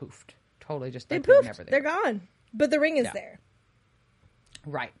 Totally just they like poofed. They're gone. But the ring is there.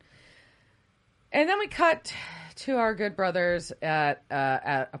 Right. And then we cut to our good brothers at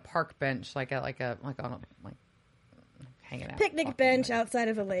a park bench, hanging out. Picnic bench outside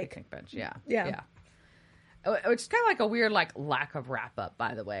of a lake. Picnic bench, yeah. Yeah. Which is kind of like a weird, like, lack of wrap-up,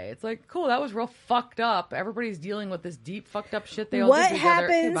 by the way. It's like, cool, that was real fucked up. Everybody's dealing with this deep fucked up shit they all did to each other.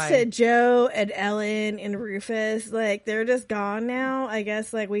 What happens to Joe and Ellen and Rufus? Like, they're just gone now? I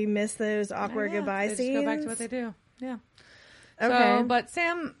guess, like, we miss those awkward goodbye scenes. Just go back to what they do. Yeah. Okay. So, but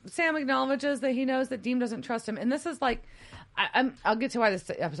Sam acknowledges that he knows that Dean doesn't trust him. And this is like, I'll get to why this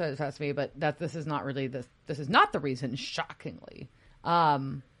episode affects me, but this is not the reason, shockingly.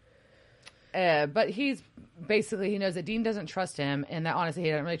 But he knows that Dean doesn't trust him, and that honestly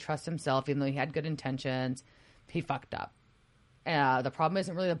he doesn't really trust himself, even though he had good intentions. He fucked up. The problem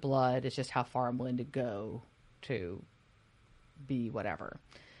isn't really the blood; it's just how far I'm willing to go to be whatever.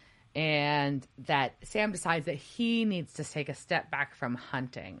 And that Sam decides that he needs to take a step back from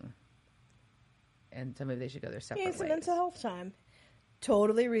hunting, and so maybe they should go their separate ways. Some mental health time.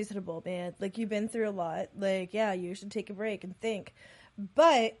 Totally reasonable, man. Like, you've been through a lot. Like, yeah, you should take a break and think.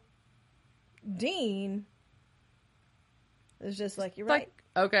 But Dean is just like, you're right.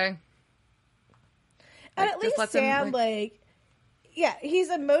 Okay. And at least Sam, yeah, he's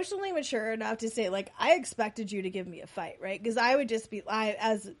emotionally mature enough to say, like, I expected you to give me a fight, right? Because I would just be,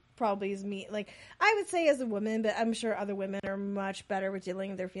 as me, like, I would say as a woman, but I'm sure other women are much better with dealing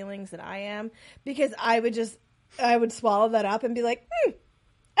with their feelings than I am. Because I would swallow that up and be like, okay.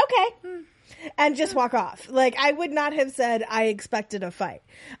 And just walk off. Like, I would not have said I expected a fight.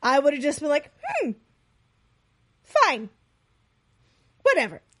 I would have just been like, fine.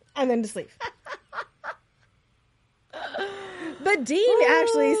 Whatever. And then just leave. But Dean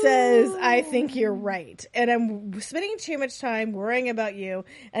actually says, I think you're right. And I'm spending too much time worrying about you,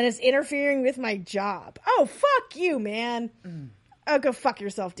 and it's interfering with my job. Oh, fuck you, man. Oh, go fuck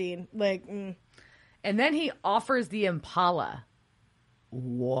yourself, Dean. Like, And then he offers the Impala.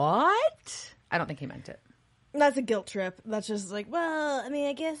 What? I don't think he meant it. That's a guilt trip. That's just like, well, I mean,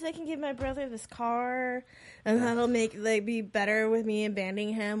 I guess I can give my brother this car, and that'll make be better with me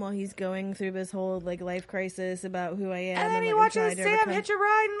abandoning him while he's going through this whole life crisis about who I am. And then he watches Sam hitch a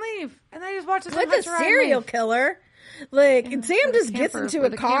ride and leave, and then he just watches him hitch a ride. With a serial killer, and Sam just gets into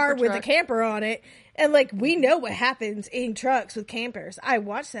a car with a camper on it, and we know what happens in trucks with campers. I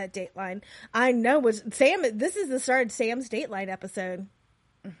watched that Dateline. I know what Sam. This is the start of Sam's Dateline episode.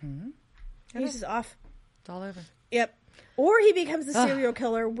 Mm-hmm. He's just off. It's all over. Yep. Or he becomes a serial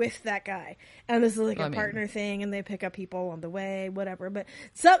killer with that guy. And this is a partner thing, and they pick up people on the way, whatever. But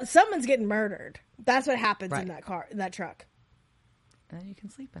someone's getting murdered. That's what happens in that car, in that truck. And then you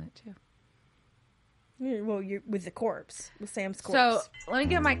can sleep in it, too. Well, you're with the corpse, with Sam's corpse. So, let me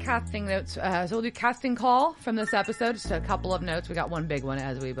get my casting notes. So we'll do casting call from this episode. Just a couple of notes. We got one big one,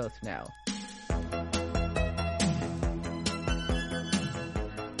 as we both know.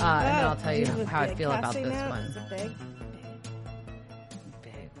 And then I'll tell you how I feel about this one. Big.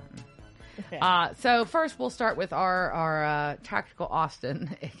 So first, we'll start with our tactical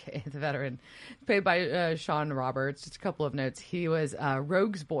Austin, aka the veteran, played by Sean Roberts. Just a couple of notes: he was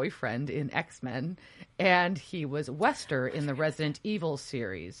Rogue's boyfriend in X-Men, and he was Wester in the Resident Evil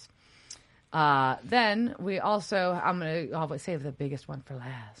series. Then we also, I'm going to always save the biggest one for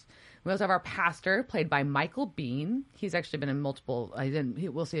last. We also have our pastor, played by Michael Biehn. He's actually been in multiple.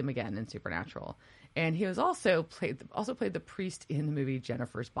 We'll see him again in Supernatural, and he was also played the priest in the movie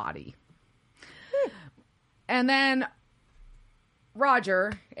Jennifer's Body. And then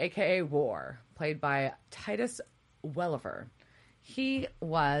Roger, aka War, played by Titus Welliver. He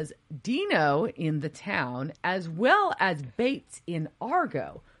was Dino in The Town, as well as Bates in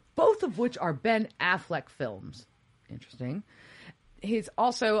Argo, both of which are Ben Affleck films. Interesting. He's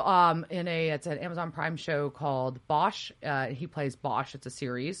also it's an Amazon Prime show called Bosch. He plays Bosch. It's a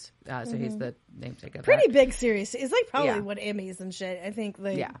series, so he's the namesake of Pretty that. big series. It's like probably won Emmys and shit. I think.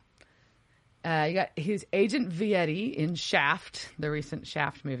 You got his Agent Vietti in Shaft, the recent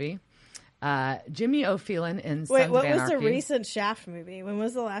Shaft movie. Jimmy O'Phelan in Sons of what Anarchy. was the recent Shaft movie? When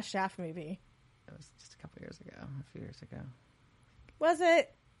was the last Shaft movie? It was just a few years ago. Was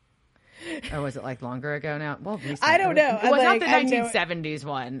it? Or was it like longer ago now? Well, recent. I don't know. It was not Like, the I know- 1970s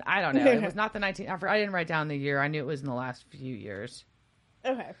one. I don't know. It was not the 19. I didn't write down the year. I knew it was in the last few years.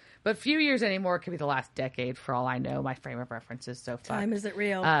 Okay. But few years anymore could be the last decade for all I know. My frame of reference is so fucked. Time isn't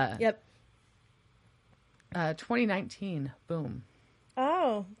real. Yep. 2019. Boom.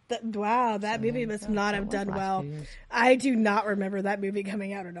 Oh, wow. That movie must not have done last well. few years. I do not remember that movie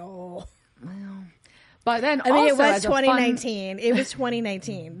coming out at all. But then I mean, it also was as a fun- 2019. It was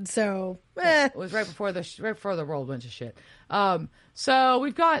 2019. So, It was right before the world went to shit. So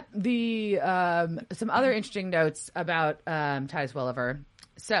we've got the some other interesting notes about Titus Welliver.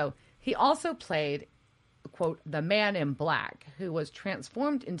 So he also played, quote, the Man in Black, who was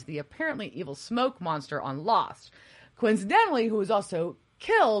transformed into the apparently evil smoke monster on Lost. Coincidentally, who was also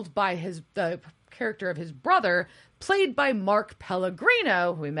killed by the character of his brother, played by Mark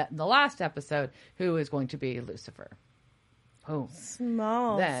Pellegrino, who we met in the last episode, who is going to be Lucifer. Oh,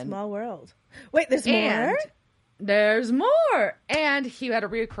 small Then- world. Wait, there's and more? there's more. And he had a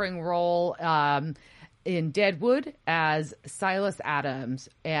reoccurring role in Deadwood as Silas Adams,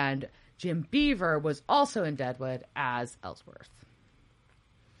 and Jim Beaver was also in Deadwood as Ellsworth.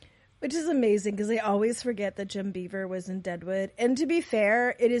 Which is amazing because I always forget that Jim Beaver was in Deadwood. And to be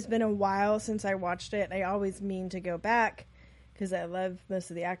fair, it has been a while since I watched it. I always mean to go back because I love most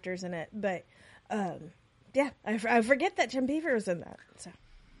of the actors in it. But I forget that Jim Beaver was in that.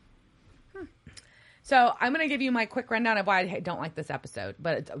 So I'm going to give you my quick rundown of why I don't like this episode.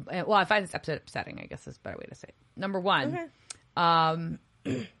 But I find this episode upsetting, I guess is a better way to say it. Number one,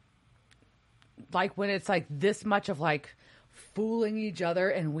 like when it's like this much of like fooling each other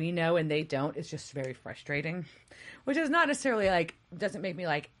and we know and they don't, it's just very frustrating, which is not necessarily like, doesn't make me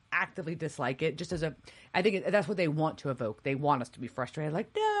like actively dislike it. Just as I think that's what they want to evoke. They want us to be frustrated, like,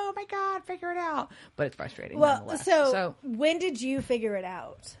 no, my God, figure it out. But it's frustrating. Well, nonetheless. so when did you figure it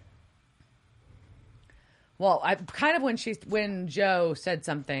out? Well, I kind of when Joe said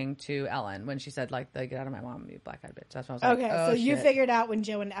something to Ellen, when she said like, "Get out of my mom, you black-eyed bitch." That's what I was like. Okay, oh, so you shit. figured out when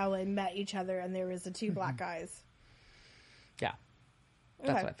Joe and Ellen met each other and there was the two black guys. Yeah, that's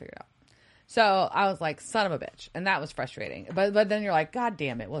Okay. what I figured out. So I was like, "Son of a bitch," and that was frustrating. But then you're like, "God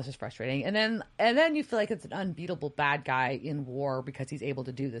damn it!" Well, it's just frustrating. And then you feel like it's an unbeatable bad guy in war because he's able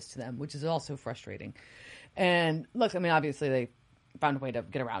to do this to them, which is also frustrating. And look, I mean, obviously they found a way to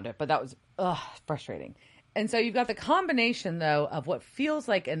get around it, but that was frustrating. And so you've got the combination, though, of what feels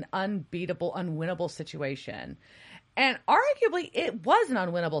like an unbeatable, unwinnable situation. And arguably, it was an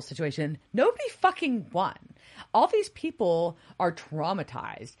unwinnable situation. Nobody fucking won. All these people are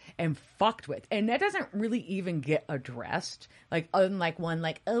traumatized and fucked with. And that doesn't really even get addressed. Like, unlike one,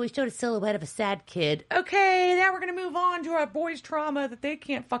 like, oh, we showed a silhouette of a sad kid. Okay, now we're going to move on to our boys' trauma that they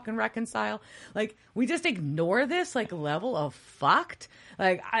can't fucking reconcile. Like, we just ignore this, like, level of fucked.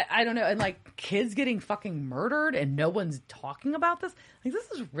 Like, I don't know. And, like, kids getting fucking murdered and no one's talking about this. Like,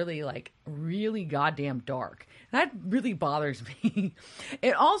 this is really, like, really goddamn dark. And that really bothers me.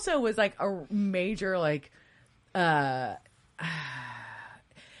 It also was, like, a major, like,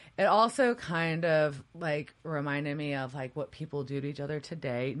 it also kind of like reminded me of like what people do to each other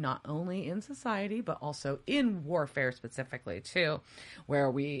today, not only in society, but also in warfare specifically too,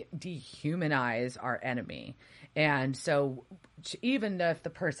 where we dehumanize our enemy. And so even if the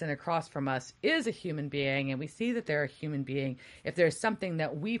person across from us is a human being and we see that they're a human being, if there's something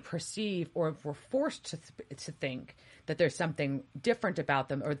that we perceive or if we're forced to think that there's something different about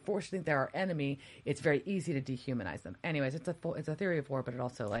them or forced to think they're our enemy, it's very easy to dehumanize them. Anyways, it's a theory of war, but it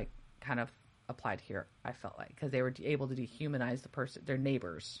also like kind of applied here. I felt like because they were able to dehumanize their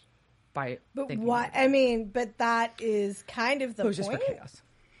neighbors, by. But why? I mean, but that is kind of the it was point. just for chaos.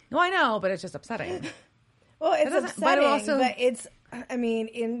 No, I know, but it's just upsetting. Well, it's but upsetting, but it's. I mean,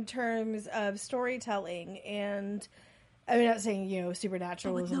 in terms of storytelling, and I'm not saying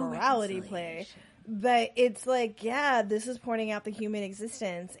supernatural is a morality play, but it's like, yeah, this is pointing out the human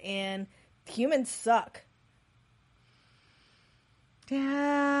existence, and humans suck.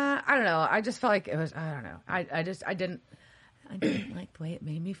 Yeah, I don't know. I just felt like it was. I don't know. I didn't like the way it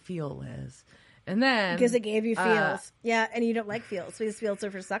made me feel, Liz. And then because it gave you feels, yeah, and you don't like feels because feels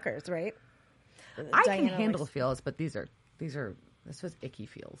are for suckers, right? I can handle feels, but this was icky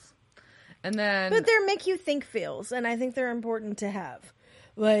feels. And then, but they make you think feels, and I think they're important to have.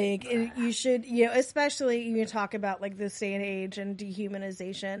 Like you should, especially you talk about like this day and age and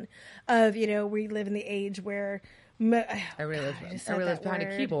dehumanization of, we live in the age where everybody lives behind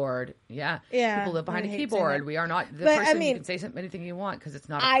a keyboard. Yeah. People live behind a keyboard. We are not the but, person. You can say anything you want because it's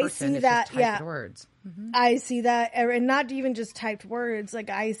not a person. It's just typed words. Mm-hmm. I see that, and not even just typed words.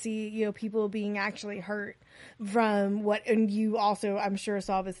 Like I see, people being actually hurt from what, and you also, I'm sure,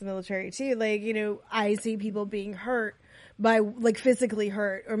 saw this in the military too. Like, I see people being hurt by, like, physically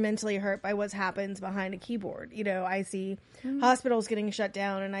hurt or mentally hurt by what happens behind a keyboard. I see hospitals getting shut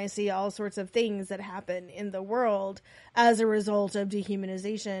down, and I see all sorts of things that happen in the world as a result of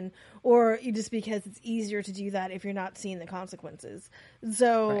dehumanization, or just because it's easier to do that if you're not seeing the consequences.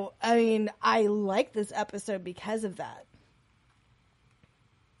 So, right. I mean, I like this episode because of that.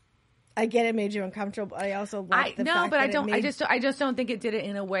 I get it made you uncomfortable. I also like the fact that I just don't think it did it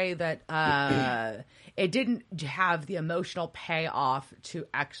in a way that it didn't have the emotional payoff to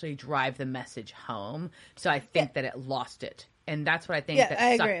actually drive the message home. So I think that it lost it. And that's what I think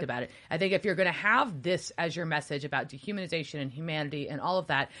that sucked about it. I think if you're going to have this as your message about dehumanization and humanity and all of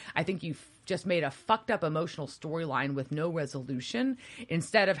that, I think you've just made a fucked up emotional storyline with no resolution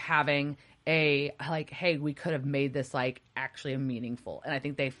instead of having a, like, hey, we could have made this, like, actually meaningful. And I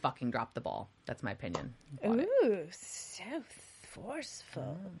think they fucking dropped the ball. That's my opinion. Ooh, so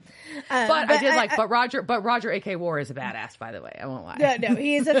forceful. But I did but Roger A.K. War is a badass, by the way. I won't lie. No,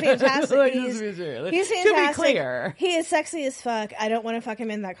 he's a fantastic. He's fantastic. To be clear, he is sexy as fuck. I don't want to fuck him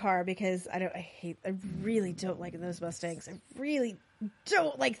in that car because I really don't like those Mustangs. I really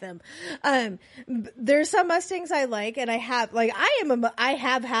don't like them. There's some Mustangs I like, and I have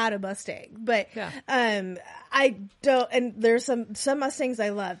had a Mustang, but I don't. And there's some Mustangs I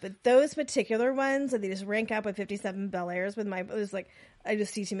love, but those particular ones, and they just rank up with 57 Bel Airs with my. It was like I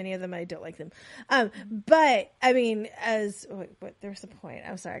just see too many of them. And I don't like them. But I mean, there's the point.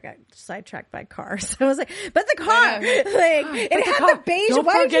 I'm sorry, I got sidetracked by cars. I was like, but the car, it had the beige.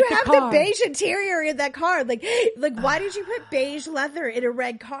 Why did you have the beige interior in that car? Like why did you put beige leather in a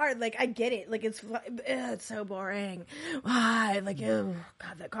red car? Like, I get it. Like, it's so boring. Why? Like, oh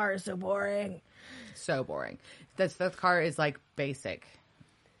god, that car is so boring. So boring. That car is like basic,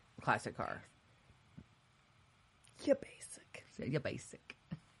 classic car. You're basic. You're basic.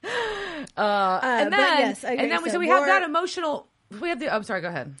 And then so we have that emotional. We have the. I'm sorry. Go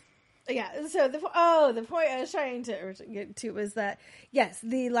ahead. Yeah. So the point I was trying to get to was that yes,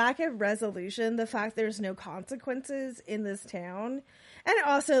 the lack of resolution, the fact there's no consequences in this town, and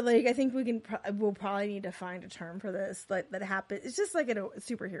also like I think we'll probably need to find a term for this that happens. It's just like in a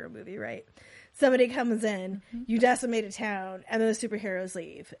superhero movie, right? Somebody comes in, you decimate a town, and then the superheroes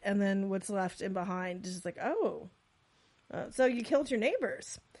leave, and then what's left in behind is just like, oh, so you killed your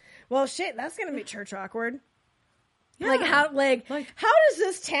neighbors. Well, shit, that's gonna be church awkward. Yeah. How does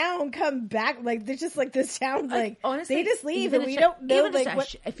this town come back? Like, they're just like this town, like honestly, they just leave and we don't know like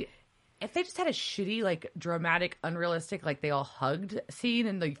what. If they just had a shitty, like, dramatic, unrealistic, like, they all hugged scene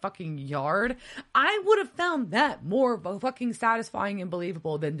in the fucking yard, I would have found that more fucking satisfying and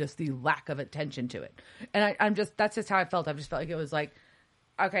believable than just the lack of attention to it. And that's just how I felt. I just felt like it was like,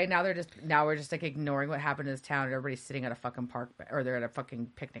 okay, now we're just like ignoring what happened in this town and everybody's sitting at a fucking park, or they're at a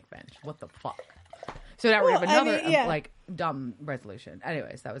fucking picnic bench. What the fuck? So now we have another, like, dumb resolution.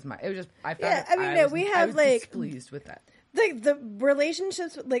 Anyways, that was I was displeased with that. The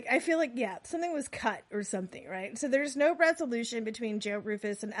relationships, like, I feel like, something was cut or something, right? So there's no resolution between Joe,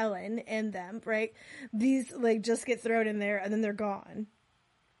 Rufus, and Ellen and them, right? These, like, just get thrown in there and then they're gone.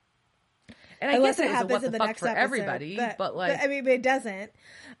 And I guess it happens in the next episode for everybody, but like, I mean, it doesn't.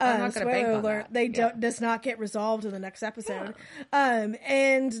 I'm not going to bank on that. They does not get resolved in the next episode. Yeah.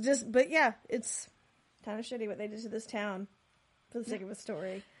 It's kind of shitty what they did to this town for the sake of a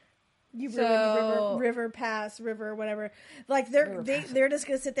story. You ruined River Pass, whatever. Like they're just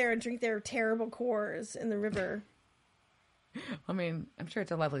gonna sit there and drink their terrible cores in the river. I mean, I'm sure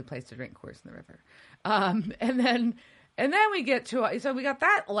it's a lovely place to drink Coors in the River. And then we get to, so we got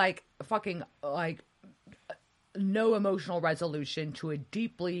that like fucking like no emotional resolution to a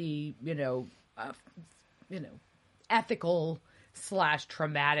deeply, ethical /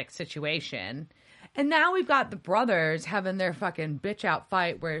 traumatic situation. And now we've got the brothers having their fucking bitch out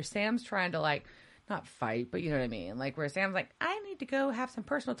fight where Sam's trying to like, not fight, but you know what I mean? Like where Sam's like, I need to go have some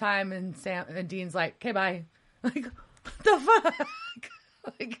personal time. And Dean's like, okay, bye. Like, what the fuck?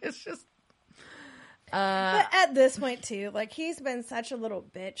 Like, it's just. But at this point too, like he's been such a little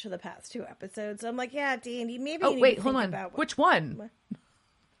bitch for the past 2 episodes. I'm like, yeah, Dean, maybe. Oh you need wait, to hold think on. about Which one?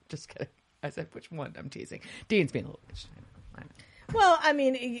 Just kidding. I said which one? I'm teasing. Dean's being a little bitch. I know. Well, I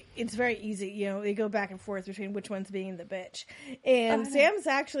mean, it's very easy. They go back and forth between which one's being the bitch. And Sam's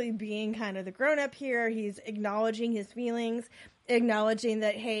actually being kind of the grown-up here. He's acknowledging his feelings, acknowledging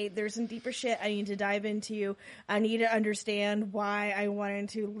that, hey, there's some deeper shit I need to dive into. I need to understand why I wanted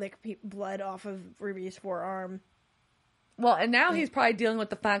to lick blood off of Ruby's forearm. Well, and now he's probably dealing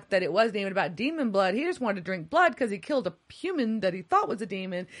with the fact that it wasn't even about demon blood. He just wanted to drink blood because he killed a human that he thought was a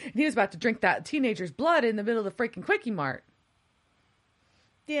demon. And he was about to drink that teenager's blood in the middle of the freaking Quickie Mart.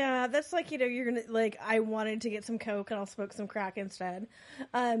 Yeah, that's like, you're going to, like, I wanted to get some Coke and I'll smoke some crack instead.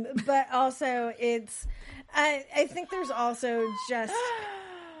 But also, it's, I think there's also just,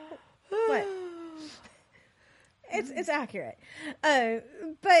 what? It's accurate.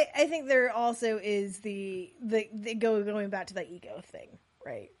 But I think there also is the going back to the ego thing,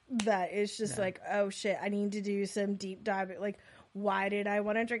 right? That is just like, oh shit, I need to do some deep dive. Like, why did I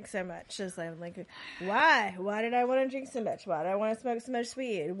want to drink so much? Just like, why? Why did I want to drink so much? Why did I want to smoke so much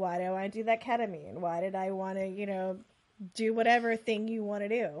weed? Why did I want to do that ketamine? Why did I want to, do whatever thing you want to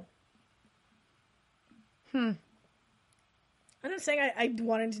do? I'm not saying I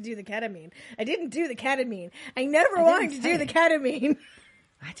wanted to do the ketamine. I didn't do the ketamine. I never wanted to do the ketamine.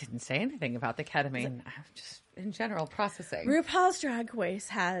 I didn't say anything about the ketamine. I'm just, in general, processing. RuPaul's Drag Race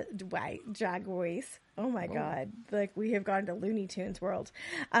has Drag Race. Oh my God. Like, we have gone to Looney Tunes world.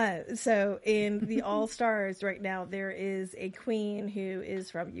 So in the All Stars right now, there is a queen who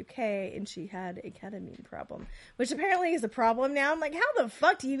is from UK and she had a ketamine which apparently is a problem now. I'm like, how the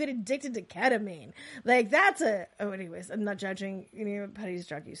fuck do you get addicted to ketamine? Like, that's anyways, I'm not judging, Putty's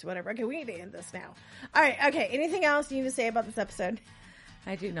drug use, whatever. Okay, we need to end this now. All right. Okay. Anything else you need to say about this episode?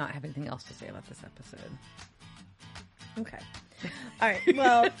 I do not have anything else to say about this episode. Okay. All right.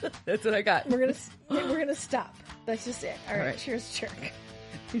 Well, that's what I got. We're gonna stop. That's just it. All right. Cheers, jerk.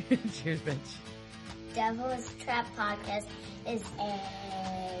 Cheers, bitch. Devil's Trap Podcast is a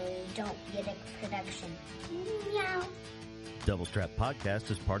Don't Get It production. Meow. Devil's Trap Podcast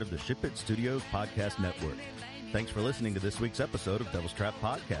is part of the Ship It Studios podcast network. Thanks for listening to this week's episode of Devil's Trap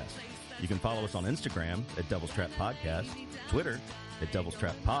Podcast. You can follow us on Instagram at Devil's Trap Podcast, Twitter at Devil's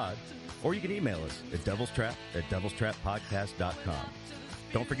Trap Pod, or you can email us at devilstrap@devilstrappodcast.com.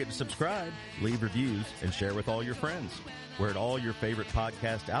 Don't forget to subscribe, leave reviews, and share with all your friends. We're at all your favorite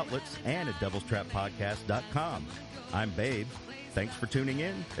podcast outlets and at devilstrappodcast.com. I'm Babe. Thanks for tuning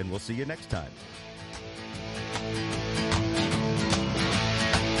in, and we'll see you next time.